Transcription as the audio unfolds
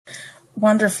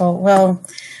Wonderful. Well,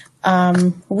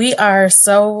 we are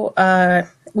so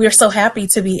happy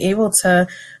to be able to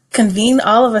convene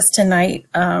all of us tonight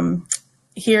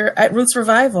here at Roots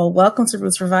Revival. Welcome to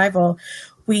Roots Revival.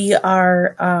 We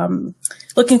are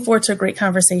looking forward to a great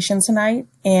conversation tonight.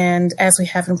 And as we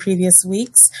have in previous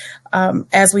weeks,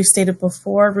 as we've stated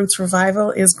before, Roots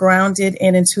Revival is grounded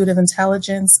in intuitive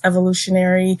intelligence,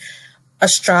 evolutionary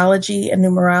astrology, and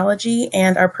numerology.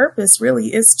 And our purpose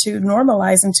really is to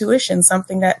normalize intuition,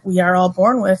 something that we are all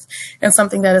born with and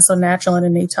something that is so natural and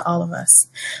innate to all of us.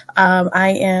 I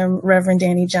am Reverend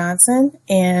Danny Johnson,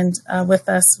 and with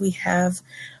us we have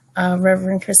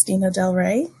Reverend Christina Del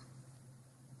Rey,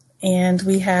 and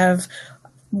we have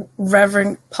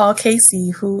Reverend Paul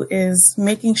Casey, who is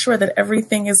making sure that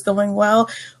everything is going well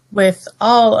with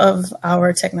all of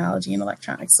our technology and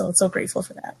electronics. So grateful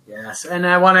for that. Yes, and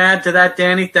I want to add to that,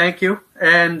 Danny, thank you.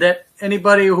 And that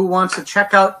anybody who wants to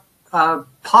check out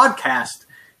podcast,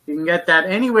 you can get that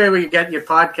anywhere where you get your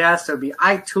podcast. It'll be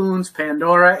iTunes,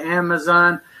 Pandora,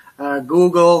 Amazon,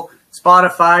 Google,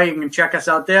 Spotify. You can check us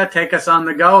out there, take us on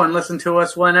the go, and listen to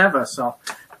us whenever. So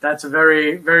that's a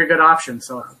very, very good option.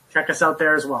 So check us out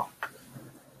there as well.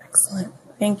 Excellent.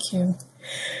 Thank you.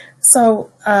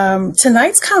 So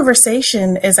tonight's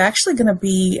conversation is actually going to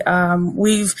be,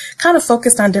 we've kind of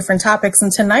focused on different topics,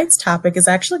 and tonight's topic is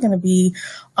actually going to be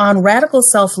on radical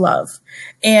self-love.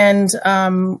 And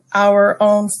our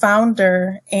own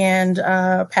founder and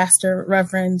pastor,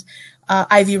 Reverend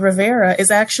Ivy Rivera,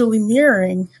 is actually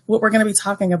mirroring what we're going to be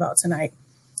talking about tonight,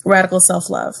 radical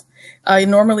self-love.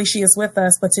 Normally she is with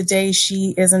us, but today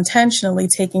she is intentionally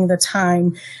taking the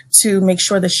time to make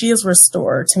sure that she is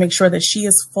restored, to make sure that she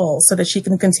is full so that she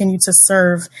can continue to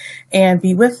serve and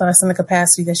be with us in the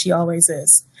capacity that she always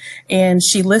is. And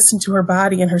she listened to her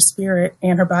body and her spirit,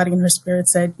 and her body and her spirit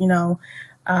said,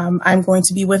 I'm going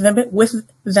to be with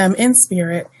them in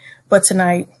spirit, but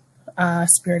tonight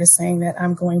Spirit is saying that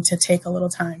I'm going to take a little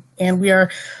time. And we are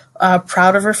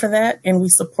proud of her for that, and we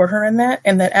support her in that,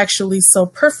 and that actually so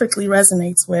perfectly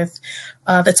resonates with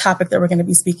the topic that we're going to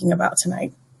be speaking about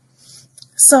tonight.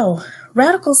 So,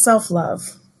 radical self-love,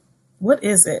 what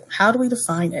is it? How do we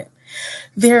define it?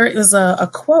 There is a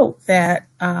quote that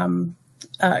very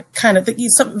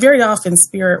often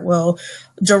Spirit will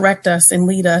direct us and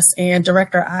lead us and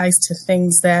direct our eyes to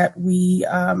things that we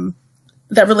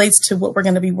that relates to what we're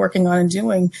going to be working on and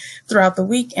doing throughout the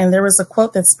week. And there was a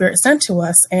quote that Spirit sent to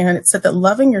us, and it said that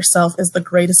loving yourself is the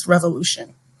greatest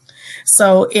revolution.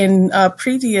 So in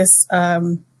previous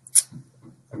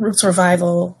Roots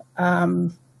Revival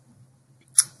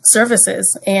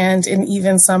services, and in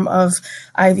even some of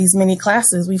Ivy's mini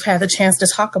classes, we've had the chance to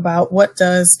talk about what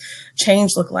does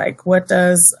change look like? What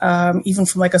does, even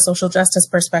from like a social justice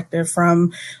perspective,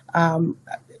 from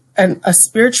a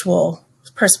spiritual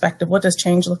perspective, what does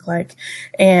change look like?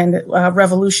 And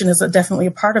revolution is definitely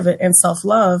a part of it. And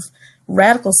self-love,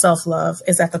 radical self-love,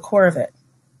 is at the core of it.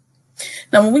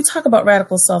 Now, when we talk about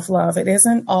radical self-love, it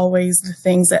isn't always the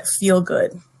things that feel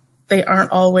good. They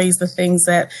aren't always the things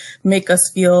that make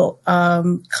us feel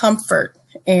comfort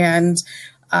and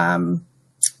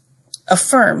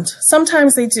affirmed.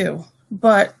 Sometimes they do,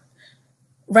 but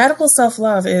radical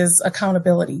self-love is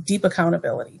accountability, deep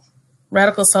accountability.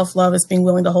 Radical self-love is being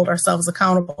willing to hold ourselves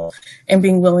accountable and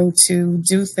being willing to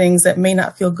do things that may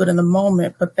not feel good in the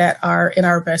moment, but that are in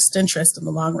our best interest in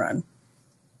the long run.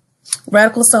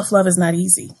 Radical self-love is not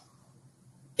easy.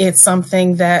 It's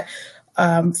something that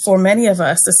for many of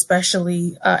us,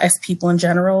 especially as people in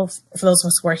general, for those of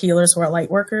us who are healers, who are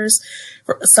light workers,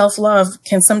 self-love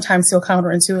can sometimes feel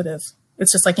counterintuitive.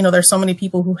 It's just like, there's so many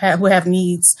people who have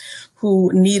needs,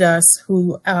 who need us,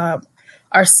 who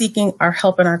are seeking our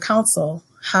help and our counsel.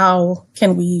 How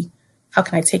can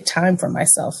I take time for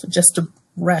myself just to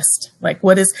rest? Like,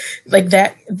 what is like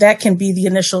that can be the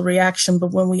initial reaction.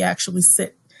 But when we actually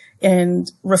sit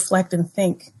and reflect and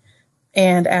think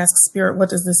and ask Spirit, what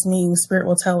does this mean? Spirit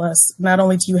will tell us, not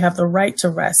only do you have the right to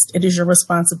rest, it is your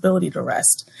responsibility to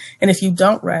rest. And if you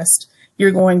don't rest,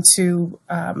 you're going to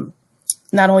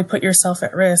not only put yourself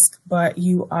at risk, but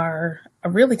you are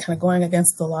really kind of going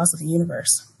against the laws of the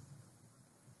universe.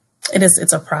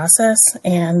 It's a process,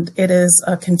 and it is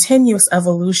a continuous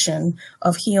evolution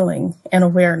of healing and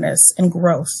awareness and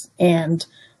growth and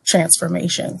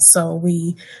transformation. So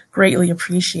we greatly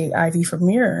appreciate Ivy for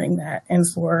mirroring that and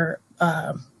for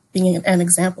being an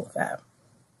example of that.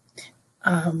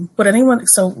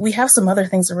 So we have some other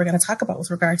things that we're going to talk about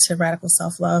with regard to radical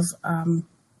self-love.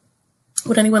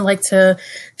 Would anyone like to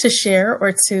share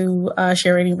or to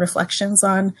share any reflections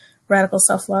on radical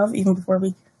self-love even before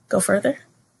we go further?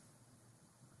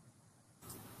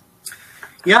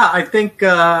 Yeah, I think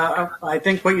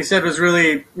what you said was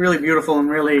really really beautiful and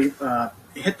really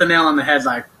hit the nail on the head,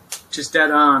 like just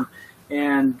dead on.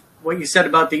 And what you said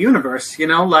about the universe,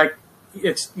 like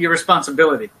it's your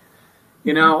responsibility.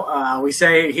 We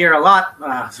say here a lot.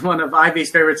 One of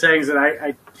Ivy's favorite sayings that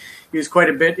I use quite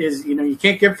a bit is, you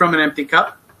can't give from an empty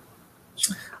cup.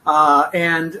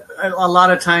 And a lot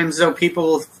of times, though,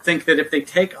 people think that if they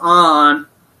take on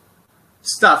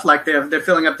stuff like they're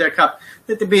filling up their cup,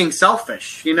 that they're being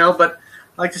selfish, But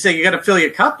I like to say you got to fill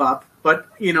your cup up. But,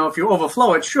 if you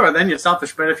overflow it, sure, then you're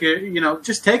selfish. But if you're,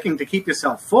 just taking to keep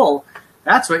yourself full,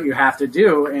 that's what you have to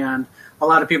do. And a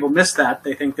lot of people miss that.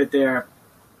 They think that they're,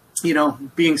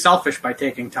 being selfish by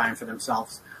taking time for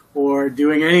themselves or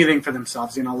doing anything for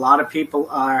themselves. A lot of people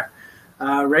are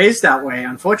raised that way.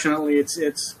 Unfortunately,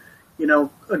 it's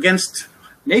against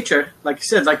nature, like you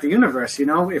said, like the universe.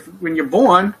 If when you're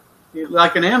born,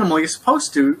 like an animal, you're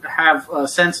supposed to have a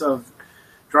sense of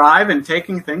drive and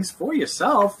taking things for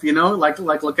yourself. Like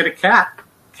look at a cat.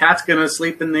 Cat's gonna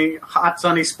sleep in the hot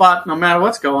sunny spot no matter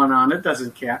what's going on. It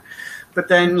doesn't care. But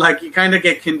then, you kind of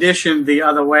get conditioned the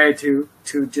other way to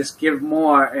just give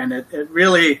more, and it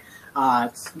really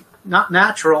it's not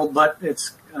natural, but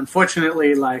it's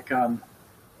unfortunately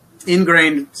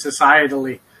ingrained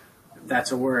societally, if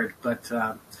that's a word. But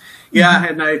yeah,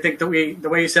 and I think the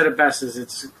way you said it best is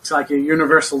it's like a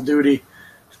universal duty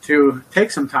to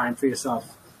take some time for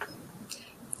yourself.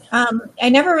 I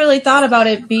never really thought about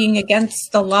it being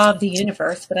against the law of the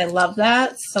universe, but I love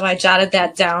that, so I jotted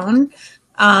that down.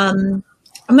 I'm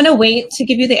going to wait to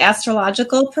give you the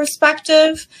astrological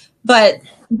perspective, but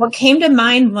what came to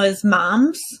mind was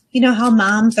moms. How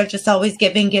moms are just always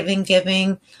giving.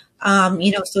 So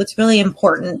it's really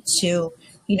important to,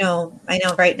 I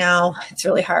know right now it's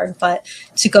really hard, but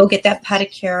to go get that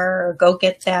pedicure or go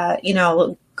get that,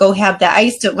 go have that. I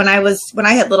used to, when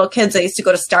I had little kids, I used to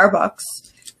go to Starbucks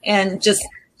and just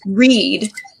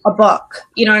read a book,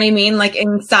 you know what I mean? Like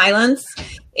in silence.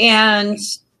 And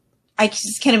I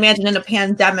just can't imagine in a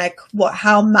pandemic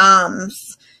how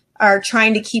moms are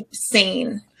trying to keep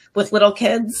sane with little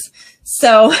kids.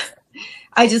 So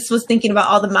I just was thinking about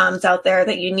all the moms out there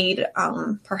that you need,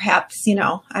 perhaps,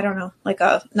 I don't know, like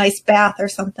a nice bath or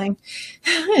something.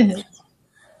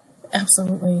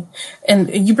 Absolutely.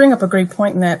 And you bring up a great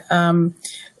point in that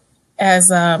as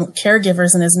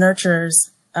caregivers and as nurturers,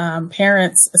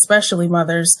 parents, especially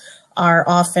mothers, are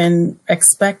often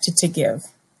expected to give.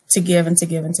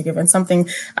 And something,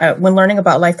 when learning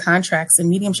about life contracts and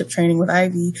mediumship training with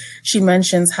Ivy, she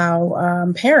mentions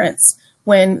how parents,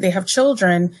 when they have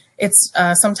children, it's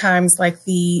sometimes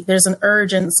there's an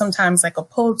urge and sometimes like a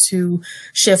pull to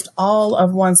shift all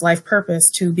of one's life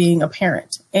purpose to being a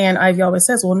parent. And Ivy always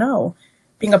says, well, no,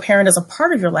 being a parent is a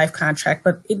part of your life contract,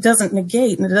 but it doesn't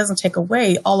negate and it doesn't take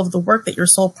away all of the work that your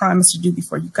soul promised to do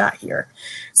before you got here.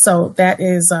 So that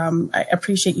is, I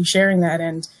appreciate you sharing that.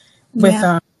 And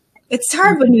with, it's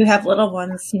hard when you have little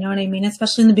ones, you know what I mean?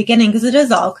 Especially in the beginning, because it is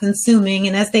all consuming.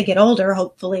 And as they get older,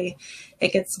 hopefully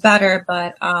it gets better.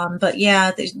 But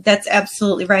yeah, that's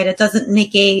absolutely right. It doesn't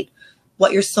negate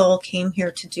what your soul came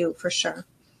here to do, for sure.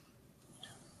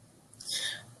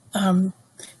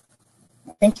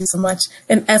 Thank you so much.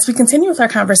 And as we continue with our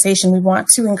conversation, we want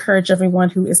to encourage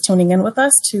everyone who is tuning in with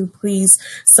us to please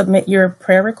submit your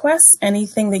prayer requests,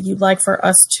 anything that you'd like for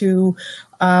us to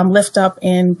lift up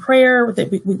in prayer,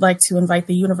 that we'd like to invite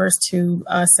the universe to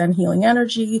send healing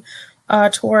energy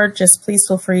toward. Just please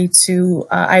feel free to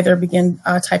either begin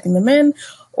typing them in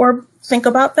or think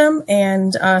about them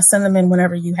and send them in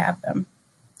whenever you have them.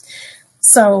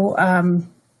 So,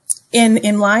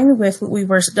 in line with what we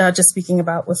were just speaking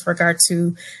about with regard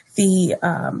to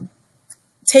the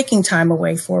taking time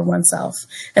away for oneself,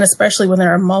 and especially when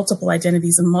there are multiple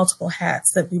identities and multiple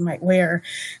hats that we might wear,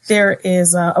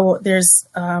 there's an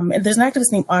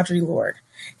activist named Audre Lorde,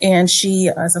 and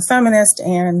she is a feminist,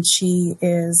 and she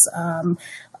is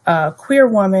a queer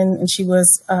woman, and she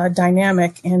was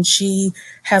dynamic, and she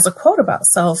has a quote about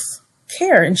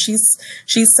self-care, and she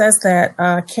says that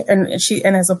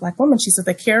and as a Black woman, she said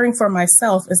that caring for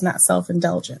myself is not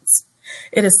self-indulgence.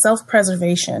 It is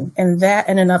self-preservation, and that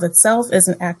in and of itself is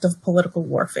an act of political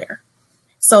warfare.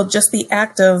 So just the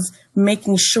act of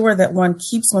making sure that one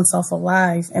keeps oneself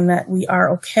alive and that we are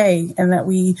okay, and that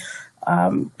we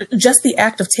just the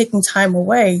act of taking time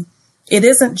away, it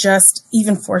isn't just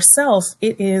even for self,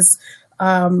 it is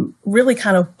really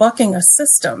kind of bucking a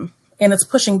system. And it's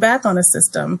pushing back on a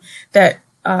system that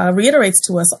reiterates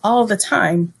to us all the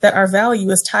time that our value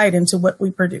is tied into what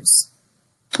we produce.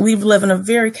 We live in a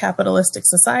very capitalistic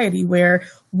society where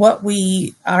what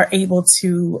we are able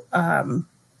to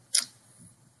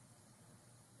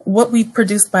what we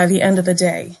produce by the end of the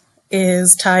day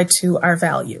is tied to our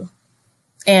value,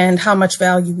 and how much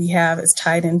value we have is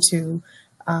tied into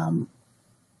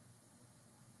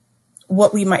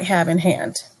what we might have in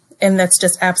hand. And that's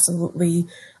just absolutely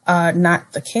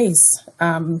not the case.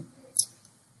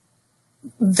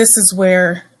 This is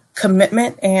where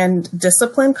commitment and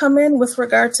discipline come in with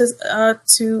regard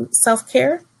to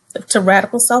self-care, to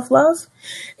radical self-love.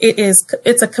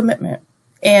 It's a commitment.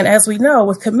 And as we know,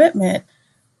 with commitment,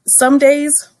 some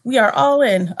days we are all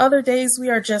in. Other days we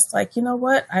are just like, you know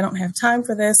what? I don't have time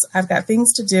for this. I've got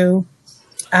things to do.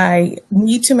 I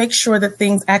need to make sure that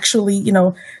things actually,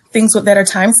 things that are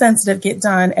time sensitive get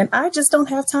done. And I just don't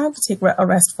have time to take a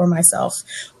rest for myself.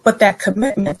 But that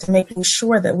commitment to making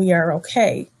sure that we are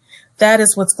okay, that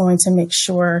is what's going to make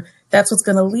sure, that's what's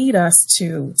going to lead us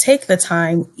to take the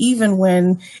time, even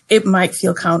when it might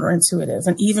feel counterintuitive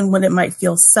and even when it might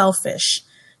feel selfish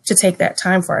to take that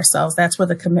time for ourselves. That's where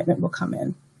the commitment will come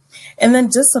in. And then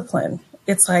discipline.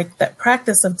 It's like that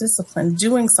practice of discipline,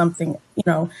 doing something,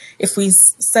 if we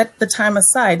set the time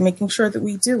aside, making sure that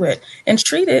we do it and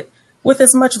treat it with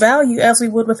as much value as we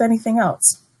would with anything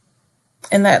else.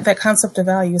 And that concept of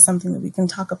value is something that we can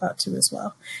talk about too as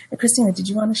well. And Christina, did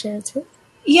you want to share it too?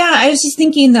 Yeah, I was just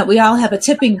thinking that we all have a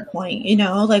tipping point,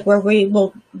 like where we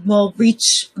will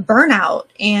reach burnout,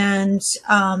 and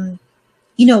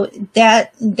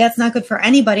that's not good for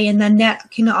anybody. And then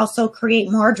that can also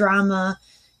create more drama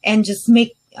and just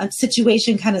make a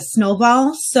situation kind of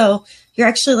snowball. So you're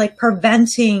actually like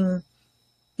preventing,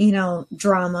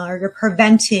 drama, or you're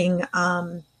preventing,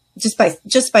 just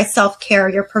by self-care,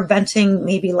 you're preventing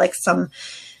maybe like some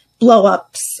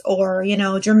blow-ups or,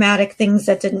 dramatic things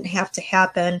that didn't have to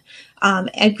happen.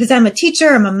 And because I'm a teacher,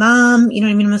 I'm a mom,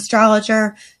 I'm an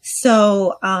astrologer.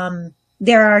 So,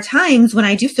 there are times when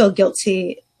I do feel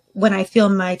guilty when I feel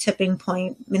my tipping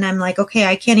point, and I'm like, okay,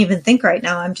 I can't even think right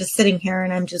now. I'm just sitting here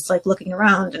and I'm just like looking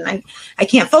around, and I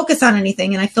can't focus on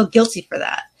anything, and I feel guilty for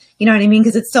that. You know what I mean?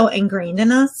 Because it's so ingrained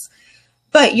in us.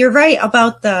 But you're right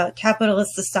about the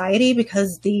capitalist society,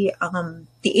 because the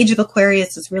age of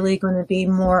Aquarius is really going to be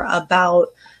more about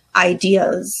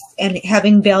ideas and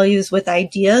having values with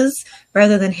ideas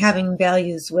rather than having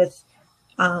values with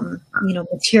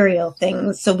material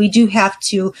things. So we do have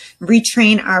to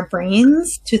retrain our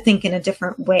brains to think in a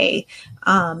different way,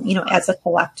 as a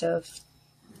collective.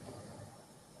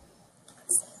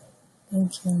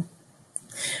 Thank you.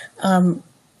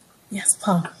 Yes,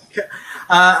 Paul.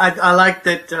 I like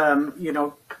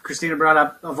that, Christina brought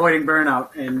up avoiding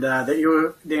burnout, and that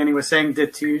you, Danny, was saying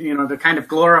that to kind of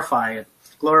glorify it,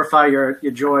 glorify your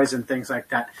joys and things like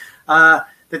that.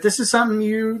 That this is something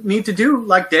you need to do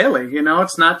like daily.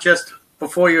 It's not just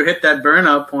before you hit that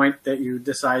burnout point that you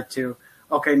decide to,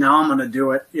 okay, now I'm going to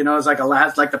do it.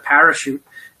 It's like the parachute.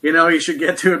 You should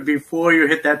get to it before you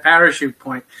hit that parachute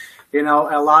point. A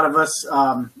lot of us,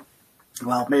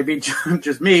 well, maybe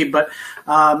just me, but,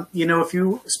 if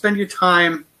you spend your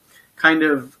time kind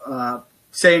of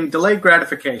saying delayed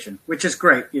gratification, which is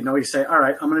great. You say, all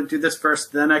right, I'm going to do this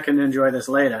first, then I can enjoy this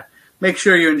later. Make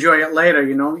sure you enjoy it later.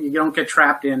 You don't get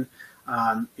trapped in,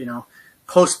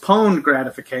 postponed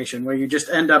gratification where you just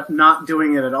end up not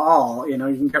doing it at all. You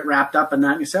can get wrapped up in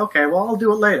that and you say, okay, well, I'll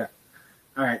do it later.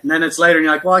 All right. And then it's later and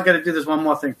you're like, well, I got to do this one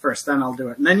more thing first, then I'll do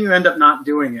it. And then you end up not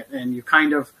doing it, and you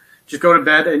kind of just go to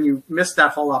bed and you miss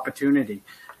that whole opportunity.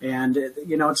 And,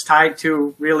 it's tied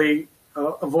to really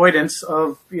avoidance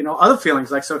of, other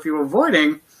feelings. Like, so if you're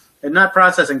avoiding and not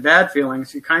processing bad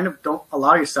feelings, you kind of don't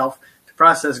allow yourself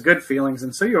process good feelings,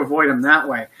 and so you avoid them that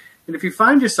way. And if you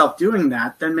find yourself doing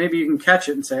that, then maybe you can catch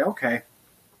it and say, okay,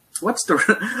 what's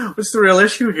the real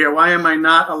issue here? Why am I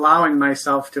not allowing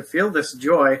myself to feel this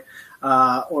joy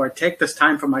or take this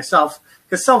time for myself?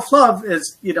 Because self-love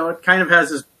is, it kind of has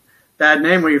this bad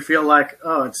name where you feel like,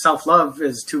 oh, it's self-love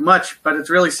is too much, but it's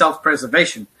really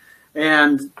self-preservation.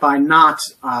 And by not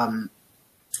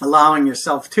allowing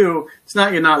yourself to, it's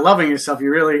not you're not loving yourself.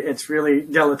 It's really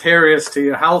deleterious to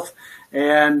your health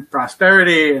and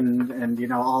prosperity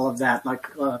and all of that,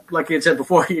 like you had said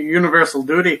before, your universal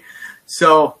duty.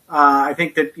 So I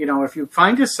think that if you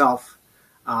find yourself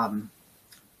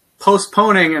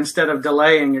postponing instead of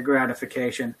delaying your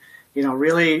gratification,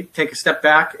 really take a step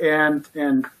back and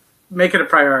make it a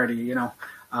priority.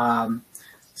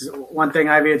 One thing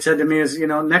Ivy had said to me is,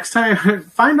 next time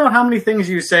find out how many things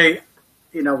you say,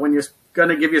 when you're going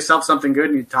to give yourself something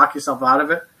good and you talk yourself out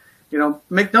of it.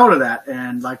 Make note of that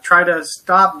and try to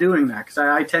stop doing that, because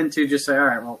I tend to just say, all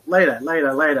right, well,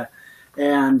 later.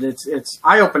 And it's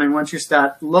eye-opening once you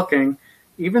start looking,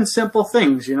 even simple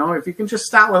things, if you can just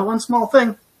start with one small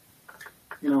thing,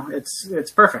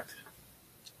 it's perfect.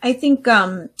 I think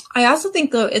I also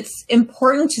think though it's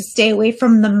important to stay away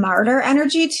from the martyr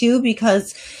energy too,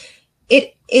 because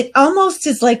it almost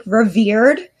is like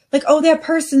revered, like, oh, that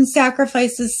person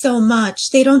sacrifices so much,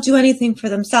 they don't do anything for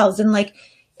themselves, and like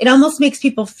it almost makes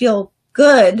people feel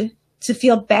good to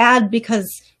feel bad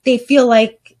because they feel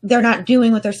like they're not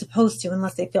doing what they're supposed to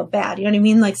unless they feel bad. You know what I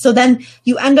mean? Like, so then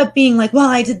you end up being like, well,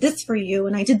 I did this for you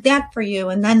and I did that for you.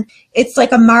 And then it's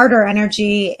like a martyr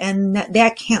energy, and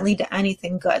that can't lead to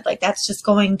anything good. Like, that's just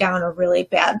going down a really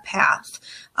bad path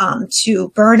to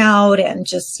burnout and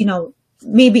just,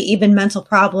 maybe even mental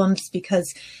problems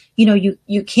because,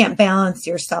 you can't balance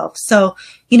yourself. So,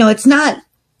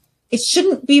 it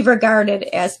shouldn't be regarded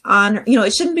as honor.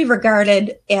 It shouldn't be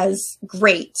regarded as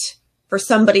great for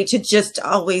somebody to just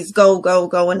always go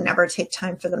and never take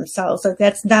time for themselves. Like,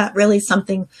 that's not really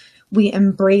something we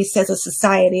embrace as a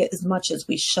society as much as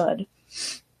we should.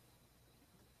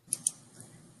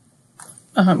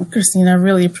 Christine, I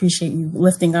really appreciate you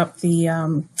lifting up the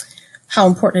how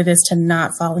important it is to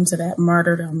not fall into that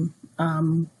martyrdom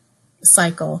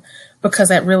cycle, because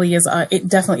that really is it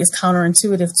definitely is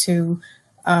counterintuitive to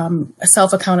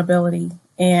self-accountability,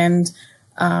 and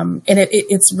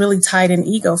it's really tied in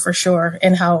ego for sure.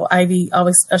 And how Ivy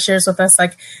always shares with us,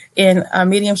 like in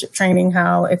mediumship training,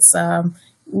 how it's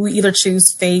we either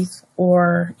choose faith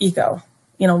or ego,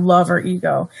 love or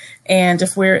ego. And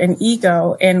if we're in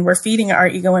ego and we're feeding our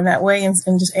ego in that way,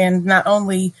 and not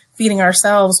only feeding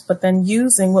ourselves, but then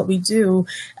using what we do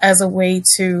as a way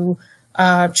to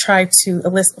try to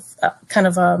elicit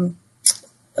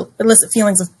elicit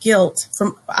feelings of guilt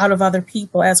from out of other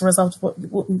people as a result of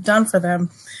what we've done for them,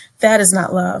 that is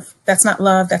not love. That's not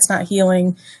love. That's not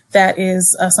healing. That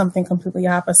is something completely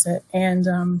opposite.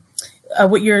 And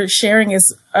what you're sharing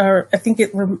is, I think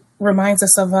it reminds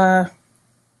us of, I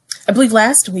believe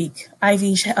last week,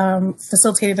 Ivy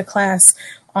facilitated a class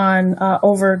on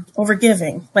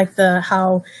overgiving, like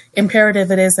how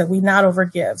imperative it is that we not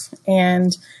overgive,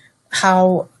 and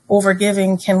how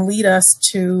overgiving can lead us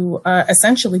to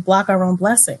essentially block our own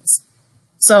blessings.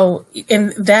 So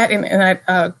in that,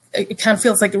 it kind of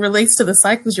feels like it relates to the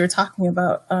cycles you're talking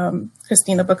about,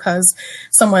 Christina, because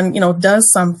someone, does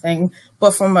something,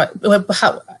 but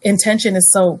how intention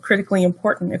is so critically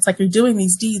important. It's like you're doing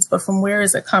these deeds, but from where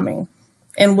is it coming?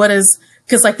 And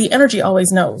because like the energy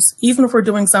always knows, even if we're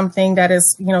doing something that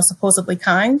is, supposedly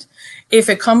kind, if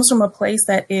it comes from a place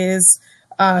that is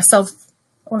I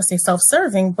want to say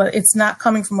self-serving, but it's not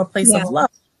coming from a place of love,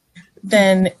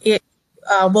 then it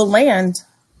will land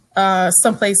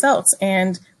someplace else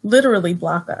and literally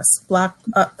block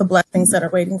the blessings that are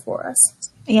waiting for us.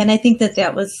 Yeah, and I think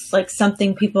that was like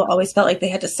something people always felt like they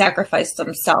had to sacrifice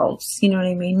themselves, you know what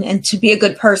I mean? And to be a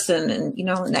good person, and,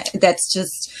 and that's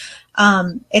just,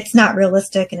 it's not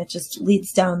realistic, and it just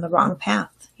leads down the wrong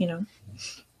path,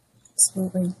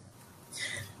 Absolutely.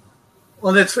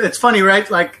 Well, it's funny, right?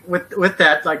 Like with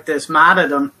that, like this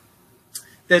martyrdom,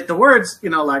 that the words,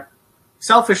 like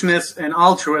selfishness and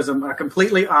altruism are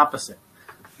completely opposite.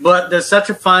 But there's such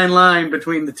a fine line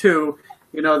between the two,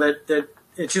 that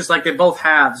it's just like they're both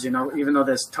halves, even though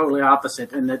they're totally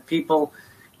opposite. And that people,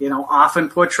 often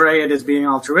portray it as being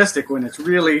altruistic when it's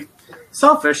really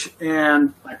selfish,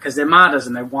 and because they're martyrs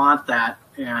and they want that,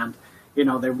 and,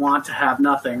 they want to have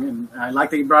nothing. And I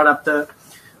like that you brought up the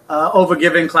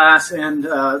overgiving class, and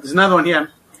there's another one here,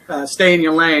 Stay in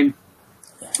Your Lane,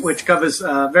 which covers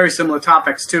very similar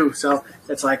topics too. So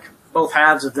it's like both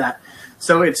halves of that.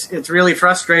 So it's really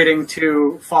frustrating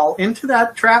to fall into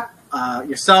that trap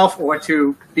yourself, or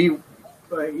to be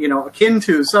akin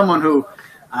to someone who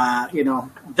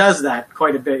does that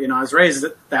quite a bit. I was raised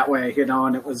that way,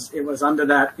 and it was under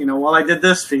that, well, I did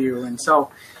this for you, and so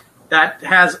that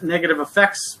has negative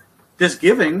effects. This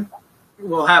giving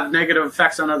will have negative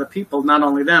effects on other people, not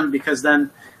only them, because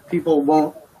then people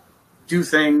won't do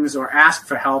things or ask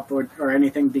for help or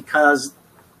anything because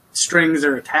strings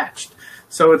are attached.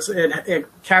 So it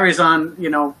carries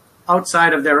on,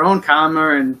 outside of their own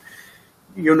karma and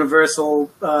universal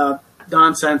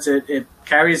nonsense. It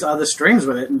carries other strings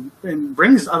with it and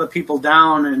brings other people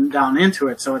down and down into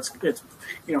it. So it's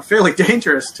fairly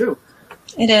dangerous too.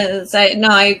 It is.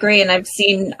 I agree. And I've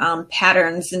seen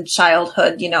patterns in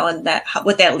childhood, and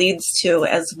what that leads to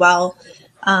as well,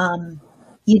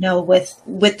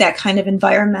 with that kind of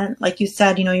environment. Like you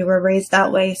said, you were raised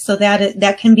that way. So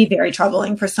that can be very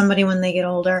troubling for somebody when they get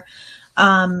older.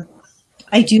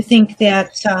 I do think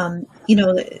that,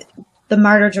 the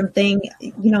martyrdom thing,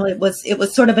 it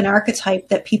was sort of an archetype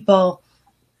that people,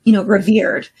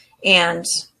 revered, and,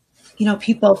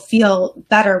 people feel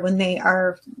better when they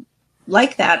are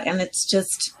like that, and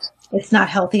it's not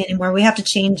healthy anymore. We have to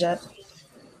change it.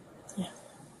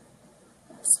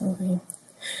 Absolutely.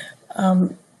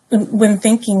 When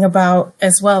thinking about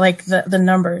as well, like the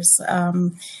numbers,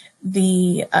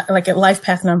 like a life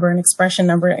path number and expression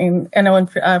number, and I know in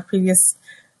previous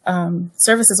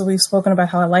services we've spoken about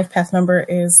how a life path number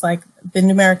is like the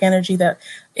numeric energy that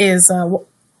is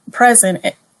present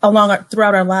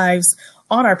throughout our lives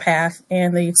on our path,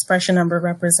 and the expression number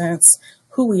represents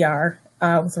who we are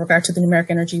with regard to the numeric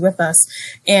energy with us.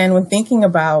 And when thinking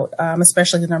about,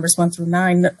 especially the numbers 1 through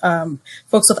 9,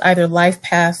 folks with either life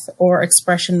path or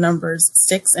expression numbers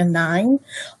 6 and 9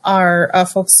 are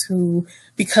folks who,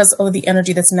 because of the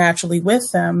energy that's naturally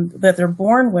with them, that they're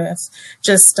born with,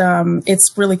 just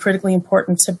it's really critically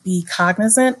important to be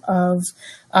cognizant of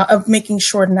making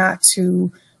sure not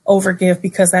to overgive,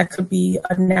 because that could be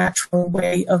a natural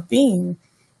way of being.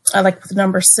 Like with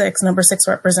number 6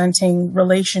 representing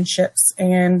relationships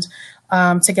and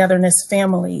togetherness,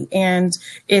 family. And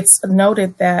it's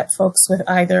noted that folks with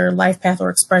either life path or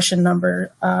expression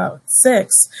number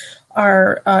 6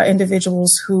 are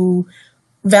individuals who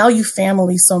value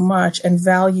family so much and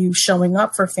value showing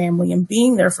up for family and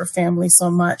being there for family so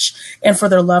much and for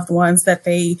their loved ones, that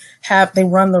they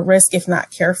run the risk, if not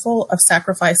careful, of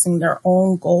sacrificing their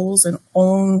own goals and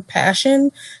own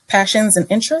passions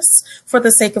and interests for the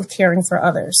sake of caring for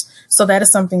others. So that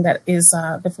is something that is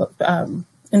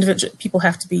individual people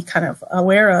have to be kind of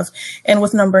aware of. And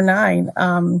with number 9,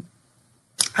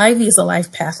 Ivy is a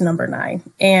life path number 9,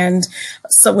 and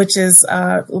so which is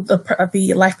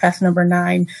the life path number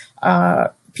 9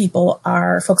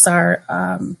 folks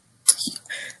are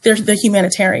they're the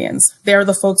humanitarians. They're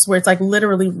the folks where it's like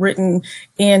literally written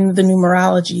in the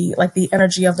numerology, like the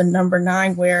energy of the number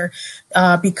 9, where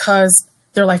because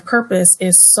their life purpose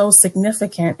is so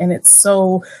significant and it's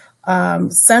so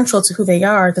central to who they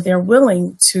are, that they're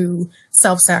willing to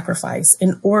self-sacrifice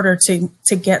in order to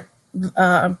get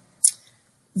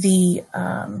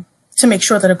to make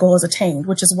sure that a goal is attained,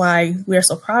 which is why we are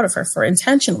so proud of her for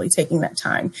intentionally taking that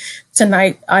time.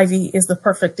 Tonight, Ivy is the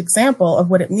perfect example of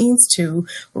what it means to,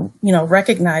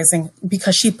 recognizing,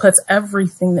 because she puts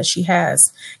everything that she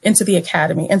has into the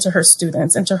academy, into her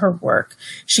students, into her work.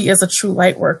 She is a true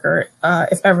light worker,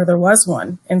 if ever there was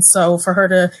one. And so for her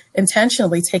to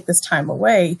intentionally take this time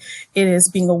away, it is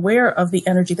being aware of the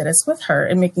energy that is with her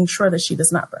and making sure that she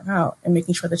does not burn out and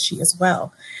making sure that she is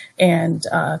well. And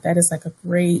that is like a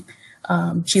great,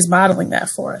 she's modeling that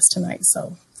for us tonight.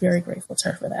 So very grateful to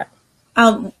her for that.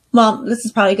 Well, this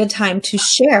is probably a good time to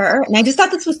share. And I just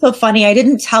thought this was so funny. I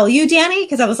didn't tell you, Danny,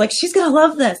 because I was like, she's going to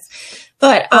love this.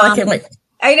 But I can't wait.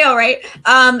 I know, right?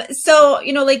 So,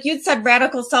 like you'd said,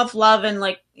 radical self-love, and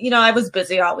I was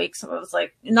busy all week. So it was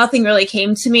like, nothing really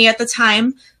came to me at the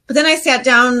time. But then I sat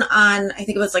down on, I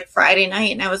think it was like Friday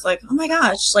night, and I was like, oh my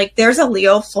gosh, like there's a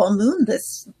Leo full moon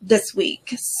this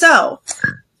week. So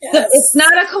yes. It's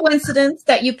not a coincidence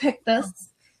that you picked this.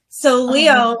 So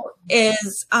Leo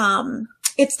is,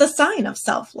 it's the sign of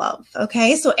self-love.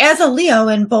 Okay. So as a Leo,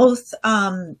 and both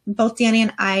Danny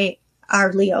and I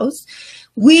are Leos,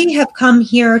 we have come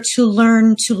here to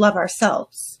learn to love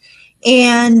ourselves.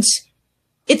 And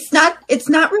it's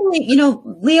not really,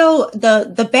 Leo,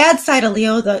 the bad side of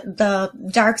Leo, the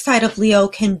dark side of Leo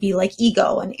can be like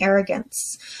ego and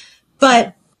arrogance.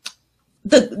 But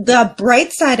the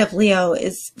bright side of Leo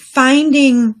is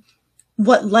finding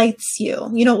what lights you,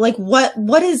 like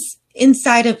what is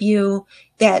inside of you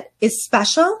that is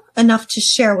special enough to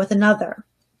share with another.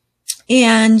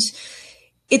 And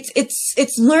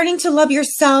it's learning to love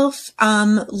yourself.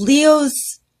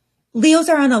 Leos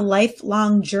are on a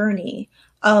lifelong journey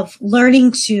of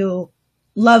learning to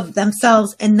love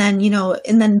themselves, and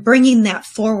then bringing that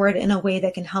forward in a way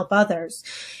that can help others.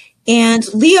 And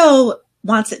Leo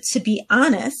wants it to be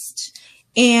honest,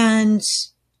 and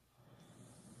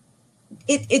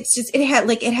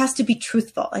it has to be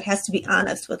truthful. It has to be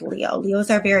honest with Leo.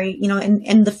 Leos are very,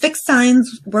 and the fixed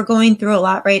signs, we're going through a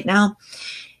lot right now.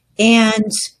 And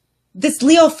this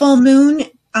Leo full moon,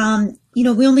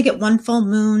 we only get one full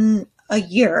moon a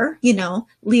year,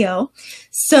 Leo.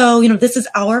 So, this is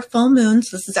our full moon.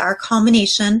 So this is our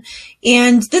culmination.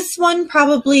 And this one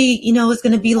probably, is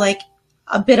going to be like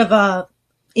a bit of a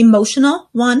emotional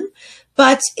one,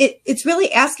 but it's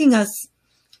really asking us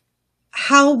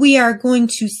how we are going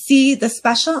to see the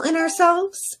special in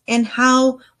ourselves and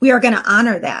how we are going to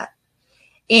honor that.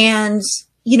 And,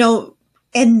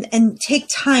 and take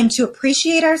time to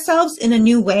appreciate ourselves in a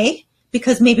new way,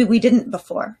 because maybe we didn't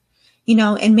before.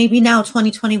 And maybe now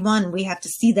 2021, we have to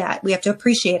see that. We have to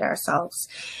appreciate ourselves.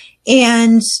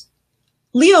 And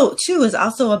Leo too is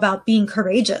also about being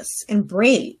courageous and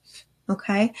brave.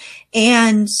 Okay.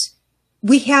 And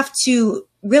we have to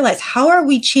realize, how are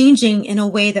we changing in a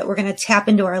way that we're going to tap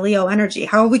into our Leo energy?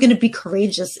 How are we going to be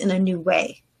courageous in a new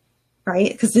way?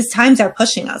 Right? Because these times are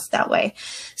pushing us that way.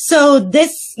 So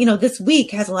this, this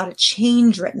week has a lot of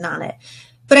change written on it.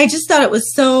 But I just thought it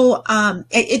was so,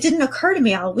 it didn't occur to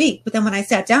me all week. But then when I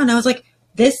sat down, I was like,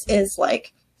 this is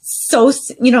like so,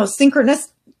 synchronicity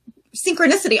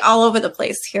all over the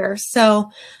place here.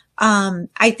 So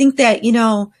I think that,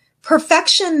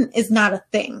 perfection is not a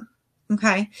thing.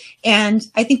 Okay. And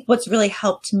I think what's really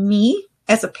helped me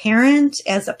as a parent,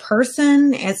 as a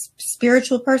person, as a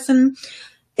spiritual person,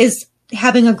 is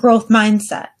having a growth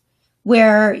mindset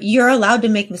where you're allowed to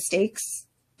make mistakes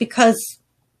because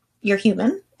you're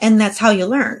human and that's how you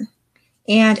learn.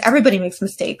 And everybody makes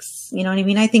mistakes. You know what I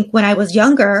mean? I think when I was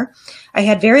younger, I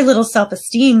had very little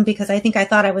self-esteem because I think I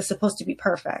thought I was supposed to be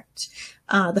perfect.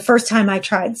 The first time I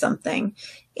tried something,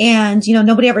 and,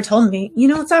 nobody ever told me,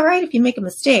 it's all right if you make a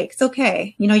mistake. It's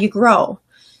okay. You grow.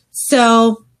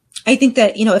 So I think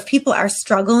that, if people are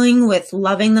struggling with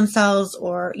loving themselves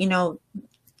or,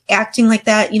 acting like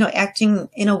that, acting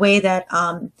in a way that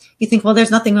you think, well,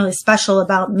 there's nothing really special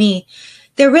about me.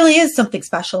 There really is something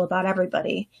special about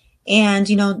everybody. And,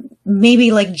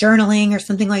 maybe like journaling or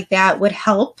something like that would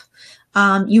help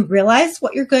you realize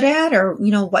what you're good at or,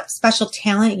 what special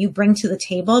talent you bring to the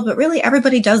table. But really,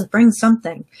 everybody does bring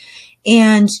something.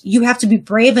 And you have to be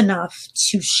brave enough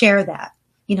to share that,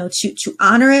 to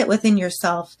honor it within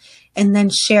yourself and then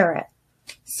share it.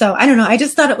 So I don't know. I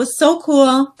just thought it was so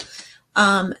cool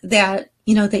that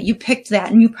you picked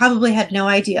that, and you probably had no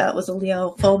idea it was a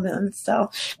Leo full moon. So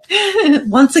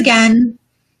once again,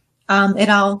 it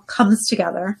all comes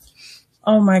together.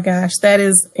 Oh my gosh, that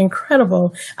is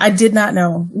incredible. I did not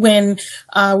know when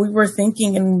we were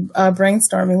thinking and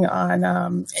brainstorming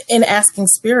on and asking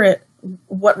Spirit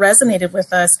what resonated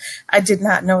with us. I did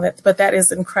not know that, but that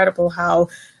is incredible how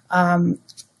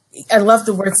I love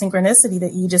the word synchronicity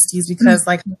that you just used, because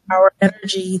like our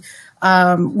energy,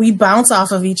 we bounce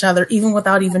off of each other even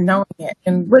without even knowing it.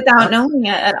 And without knowing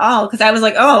it at all. Cause I was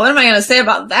like, oh, what am I going to say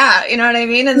about that? You know what I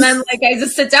mean? And then like, I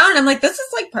just sit down and I'm like, this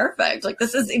is like perfect. Like,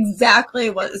 this is exactly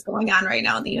what is going on right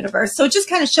now in the universe. So it just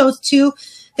kind of shows too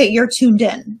that you're tuned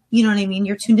in. You know what I mean?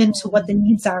 You're tuned into what the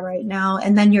needs are right now.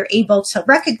 And then you're able to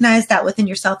recognize that within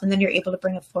yourself. And then you're able to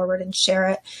bring it forward and share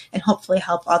it and hopefully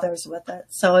help others with it.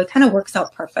 So it kind of works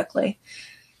out perfectly.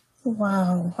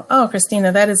 Wow. Oh,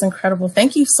 Christina, that is incredible.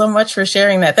 Thank you so much for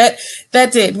sharing that.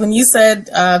 That did. When you said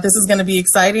this is going to be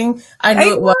exciting, I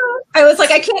knew it was. I was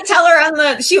like, I can't tell her on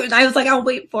the shoot. I was like, I'll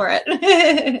wait for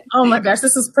it. Oh my gosh,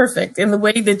 this is perfect. And the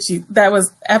way that that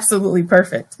was absolutely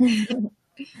perfect.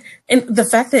 And the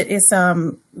fact that it's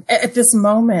at this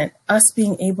moment, us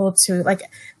being able to, like,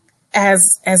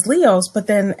 as Leos, but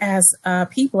then as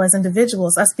people, as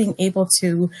individuals, us being able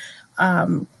to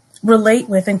relate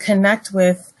with and connect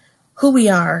with who we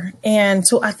are, and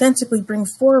to authentically bring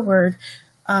forward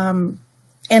and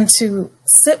to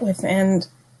sit with and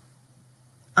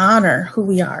honor who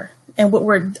we are and what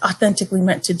we're authentically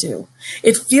meant to do.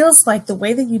 It feels like the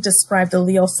way that you describe the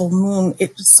Leo full moon,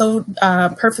 it so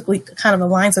perfectly kind of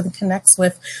aligns with and connects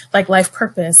with like life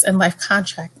purpose and life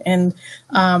contract. And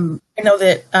I know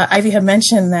that Ivy had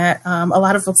mentioned that a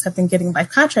lot of folks have been getting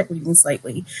life contract readings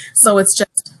lately. So it's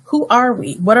just, who are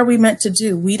we? What are we meant to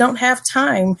do? We don't have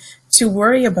time to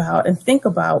worry about and think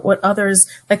about what others,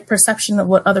 like perception of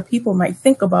what other people might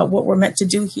think about what we're meant to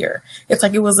do here. It's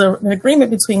like it was an agreement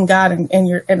between God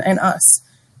and us.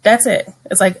 That's it.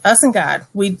 It's like us and God.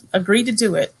 We agreed to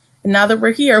do it. And now that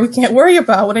we're here, we can't worry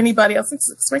about what anybody else thinks.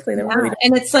 Frankly, they really don't.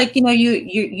 And it's like,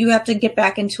 you have to get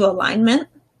back into alignment,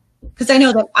 because I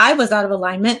know that I was out of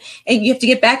alignment, and you have to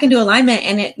get back into alignment.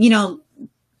 And it,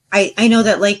 I know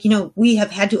that, like, we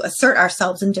have had to assert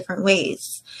ourselves in different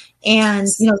ways. And,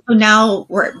 so now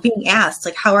we're being asked,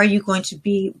 like, how are you going to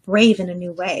be brave in a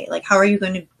new way? Like, how are you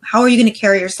going to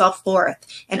carry yourself forth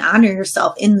and honor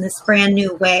yourself in this brand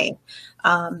new way?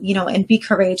 And be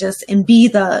courageous and be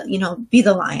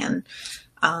the lion.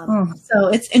 So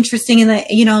it's interesting in that,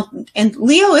 and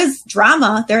Leo is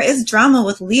drama. There is drama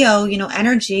with Leo,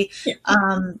 energy. Yeah.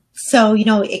 So,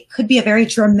 it could be a very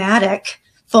dramatic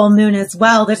full moon as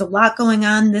well. There's a lot going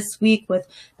on this week with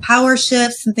power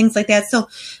shifts and things like that. So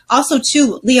also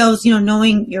too, Leos,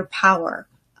 knowing your power,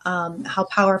 how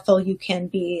powerful you can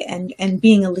be, and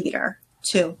being a leader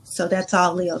too. So that's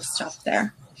all Leo stuff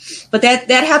there. But that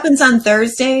happens on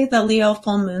Thursday, the Leo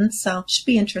full moon. So it should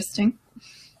be interesting.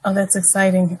 Oh, that's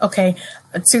exciting. Okay.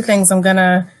 2 things. I'm going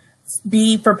to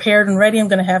be prepared and ready. I'm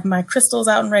going to have my crystals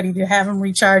out and ready to have them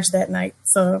recharged that night.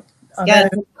 So yeah,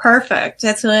 perfect.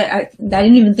 That's what I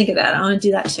didn't even think of that. I want to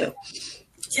do that too.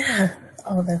 Yeah.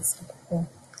 Oh, that's so cool.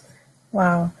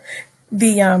 Wow.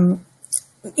 The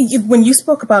when you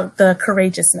spoke about the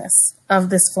courageousness of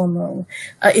this full moon,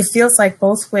 it feels like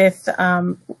both with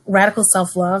radical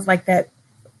self-love, like that,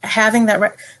 having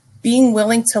that, being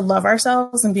willing to love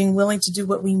ourselves and being willing to do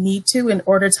what we need to in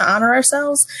order to honor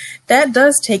ourselves, that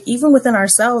does take, even within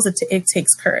ourselves, it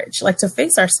takes courage, like to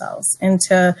face ourselves and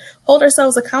to hold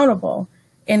ourselves accountable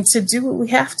and to do what we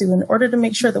have to in order to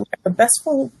make sure that we have the best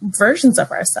full versions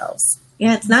of ourselves.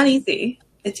 Yeah, it's not easy.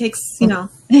 It takes,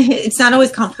 it's not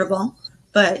always comfortable,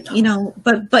 but,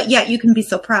 but yet you can be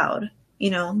so proud,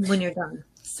 when you're done.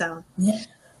 So, yeah.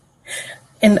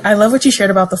 And I love what you shared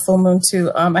about the full moon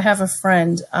too. I have a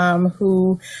friend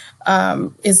who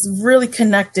is really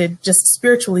connected just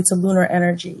spiritually to lunar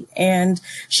energy. And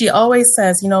she always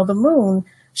says, the moon,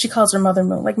 she calls her Mother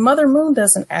Moon. Like Mother Moon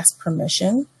doesn't ask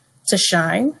permission to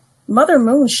shine. Mother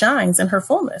Moon shines in her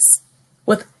fullness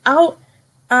without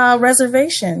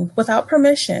reservation, without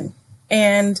permission.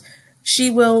 And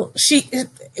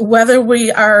whether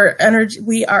we are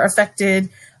affected,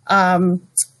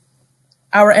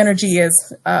 our energy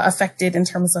is affected in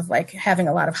terms of like having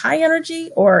a lot of high energy,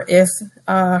 or if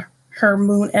her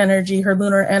moon energy, her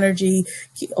lunar energy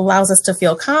allows us to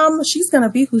feel calm, she's going to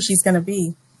be who she's going to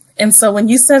be. And so when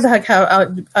you said like how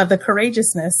the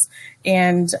courageousness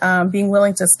and being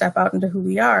willing to step out into who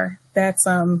we are, that's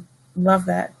love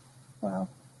that. Wow.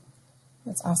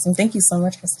 That's awesome. Thank you so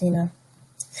much, Christina.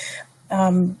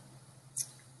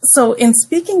 So in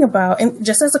speaking about, and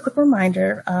just as a quick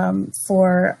reminder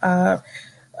for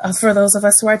those of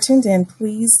us who are tuned in,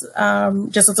 please,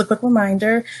 just as a quick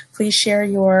reminder, please share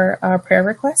your prayer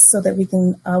requests so that we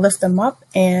can lift them up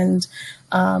and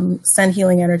send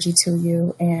healing energy to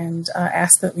you and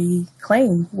ask that we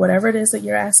claim whatever it is that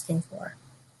you're asking for.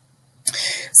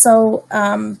 So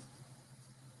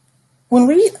when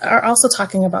we are also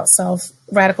talking about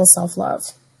radical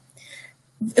self-love,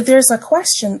 there's a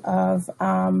question of,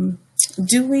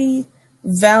 do we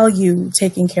value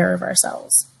taking care of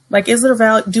ourselves? Like, is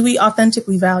there do we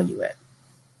authentically value it?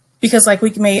 Because like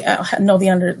we may know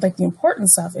the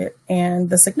importance of it and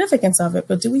the significance of it,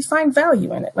 but do we find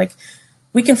value in it? Like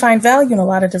we can find value in a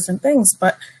lot of different things,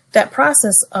 but that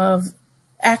process of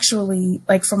actually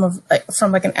like from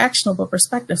an actionable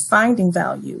perspective, finding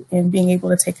value in being able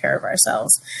to take care of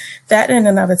ourselves, that in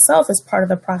and of itself is part of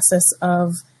the process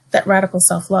of that radical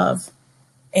self-love,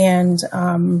 and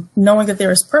knowing that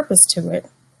there is purpose to it,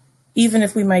 even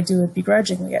if we might do it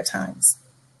begrudgingly at times.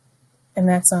 And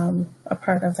that's a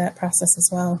part of that process as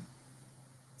well.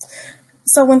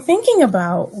 So when thinking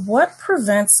about what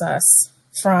prevents us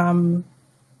from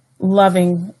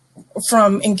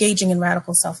engaging in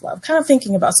radical self-love, kind of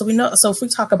thinking about, so if we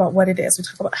talk about what it is, we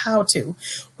talk about how to,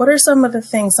 what are some of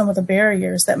the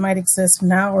barriers that might exist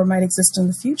now or might exist in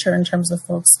the future in terms of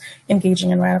folks engaging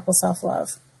in radical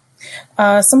self-love?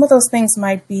 Some of those things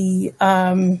might be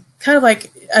kind of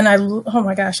like, and oh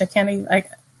my gosh, I can't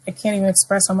even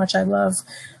express how much I love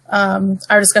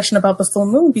our discussion about the full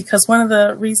moon, because one of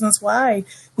the reasons why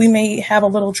we may have a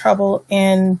little trouble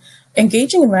in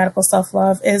engaging in radical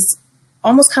self-love is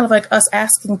almost kind of like us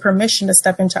asking permission to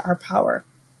step into our power.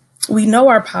 We know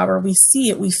our power, we see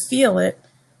it, we feel it.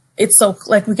 It's so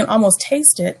like we can almost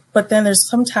taste it, but then there's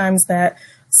sometimes that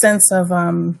sense of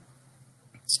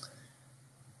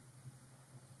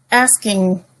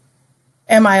asking,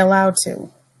 am I allowed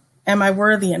to? Am I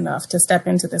worthy enough to step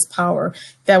into this power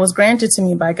that was granted to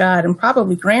me by God and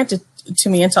probably granted to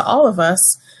me and to all of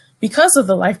us because of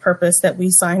the life purpose that we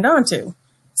signed on to?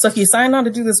 So if you sign on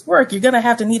to do this work, you're going to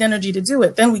have to need energy to do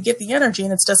it. Then we get the energy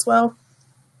and it's just, well,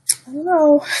 I don't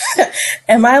know.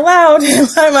 Am I allowed?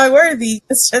 Am I worthy?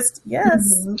 It's just, yes.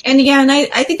 Mm-hmm. And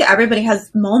I think that everybody has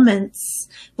moments.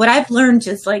 What I've learned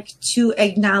is like to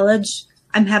acknowledge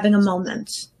I'm having a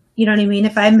moment. You know what I mean?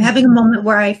 If I'm having a moment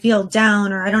where I feel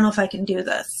down or I don't know if I can do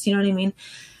this, you know what I mean?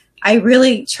 I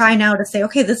really try now to say,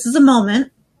 okay, this is a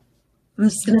moment. I'm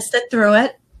just going to sit through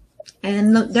it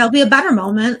and there'll be a better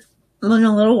moment in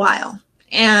a little while.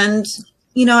 And,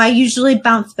 I usually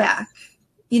bounce back,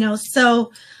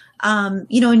 so, and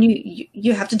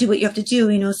you have to do what you have to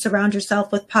do, surround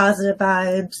yourself with positive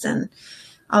vibes and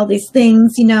all these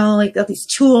things, like all these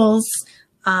tools,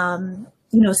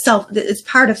 it's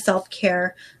part of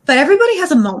self-care, but everybody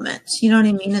has a moment, you know what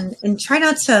I mean? And try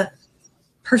not to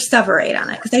perseverate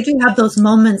on it. Cause I do have those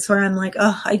moments where I'm like,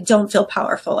 oh, I don't feel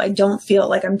powerful. I don't feel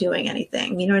like I'm doing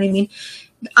anything. You know what I mean?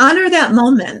 Honor that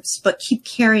moment, but keep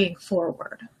carrying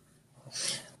forward.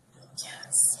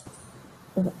 Yes.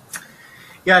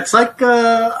 Yeah, it's like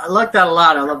I like that a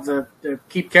lot. I love the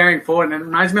keep carrying forward, and it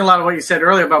reminds me a lot of what you said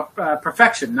earlier about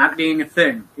perfection not being a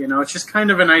thing. It's just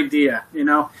kind of an idea.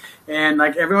 And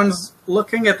like everyone's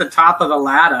looking at the top of the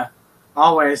ladder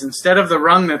always instead of the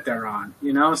rung that they're on.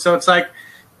 So it's like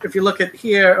if you look at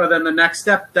here or then the next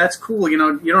step, that's cool. You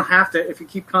don't have to. If you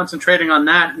keep concentrating on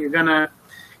that, you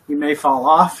may fall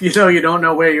off. You don't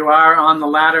know where you are on the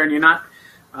ladder, and you're not.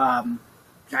 I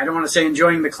don't want to say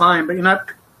enjoying the climb, but you're not.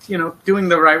 Doing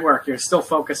the right work. You're still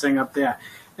focusing up there.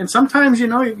 And sometimes,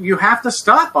 you have to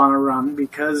stop on a run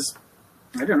because,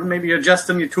 I don't know, maybe you're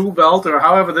adjusting your tool belt or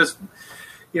however this,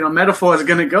 metaphor is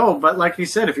going to go. But like you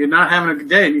said, if you're not having a good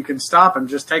day, you can stop and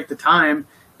just take the time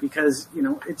because,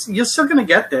 you're still going to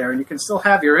get there and you can still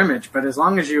have your image. But as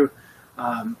long as you,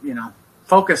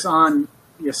 focus on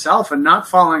yourself and not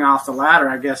falling off the ladder,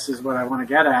 I guess is what I want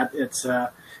to get at. It's,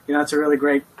 it's a really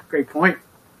great point.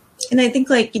 And I think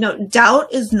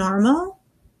doubt is normal.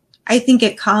 I think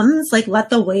it comes, let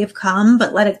the wave come,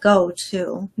 but let it go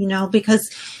too, because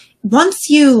once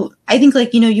I think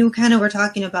you kind of were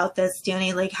talking about this,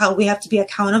 Danny, how we have to be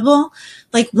accountable.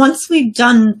 Once we've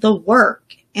done the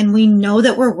work and we know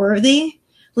that we're worthy,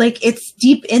 it's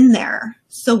deep in there.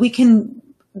 So we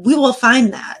will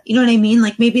find that, you know what I mean?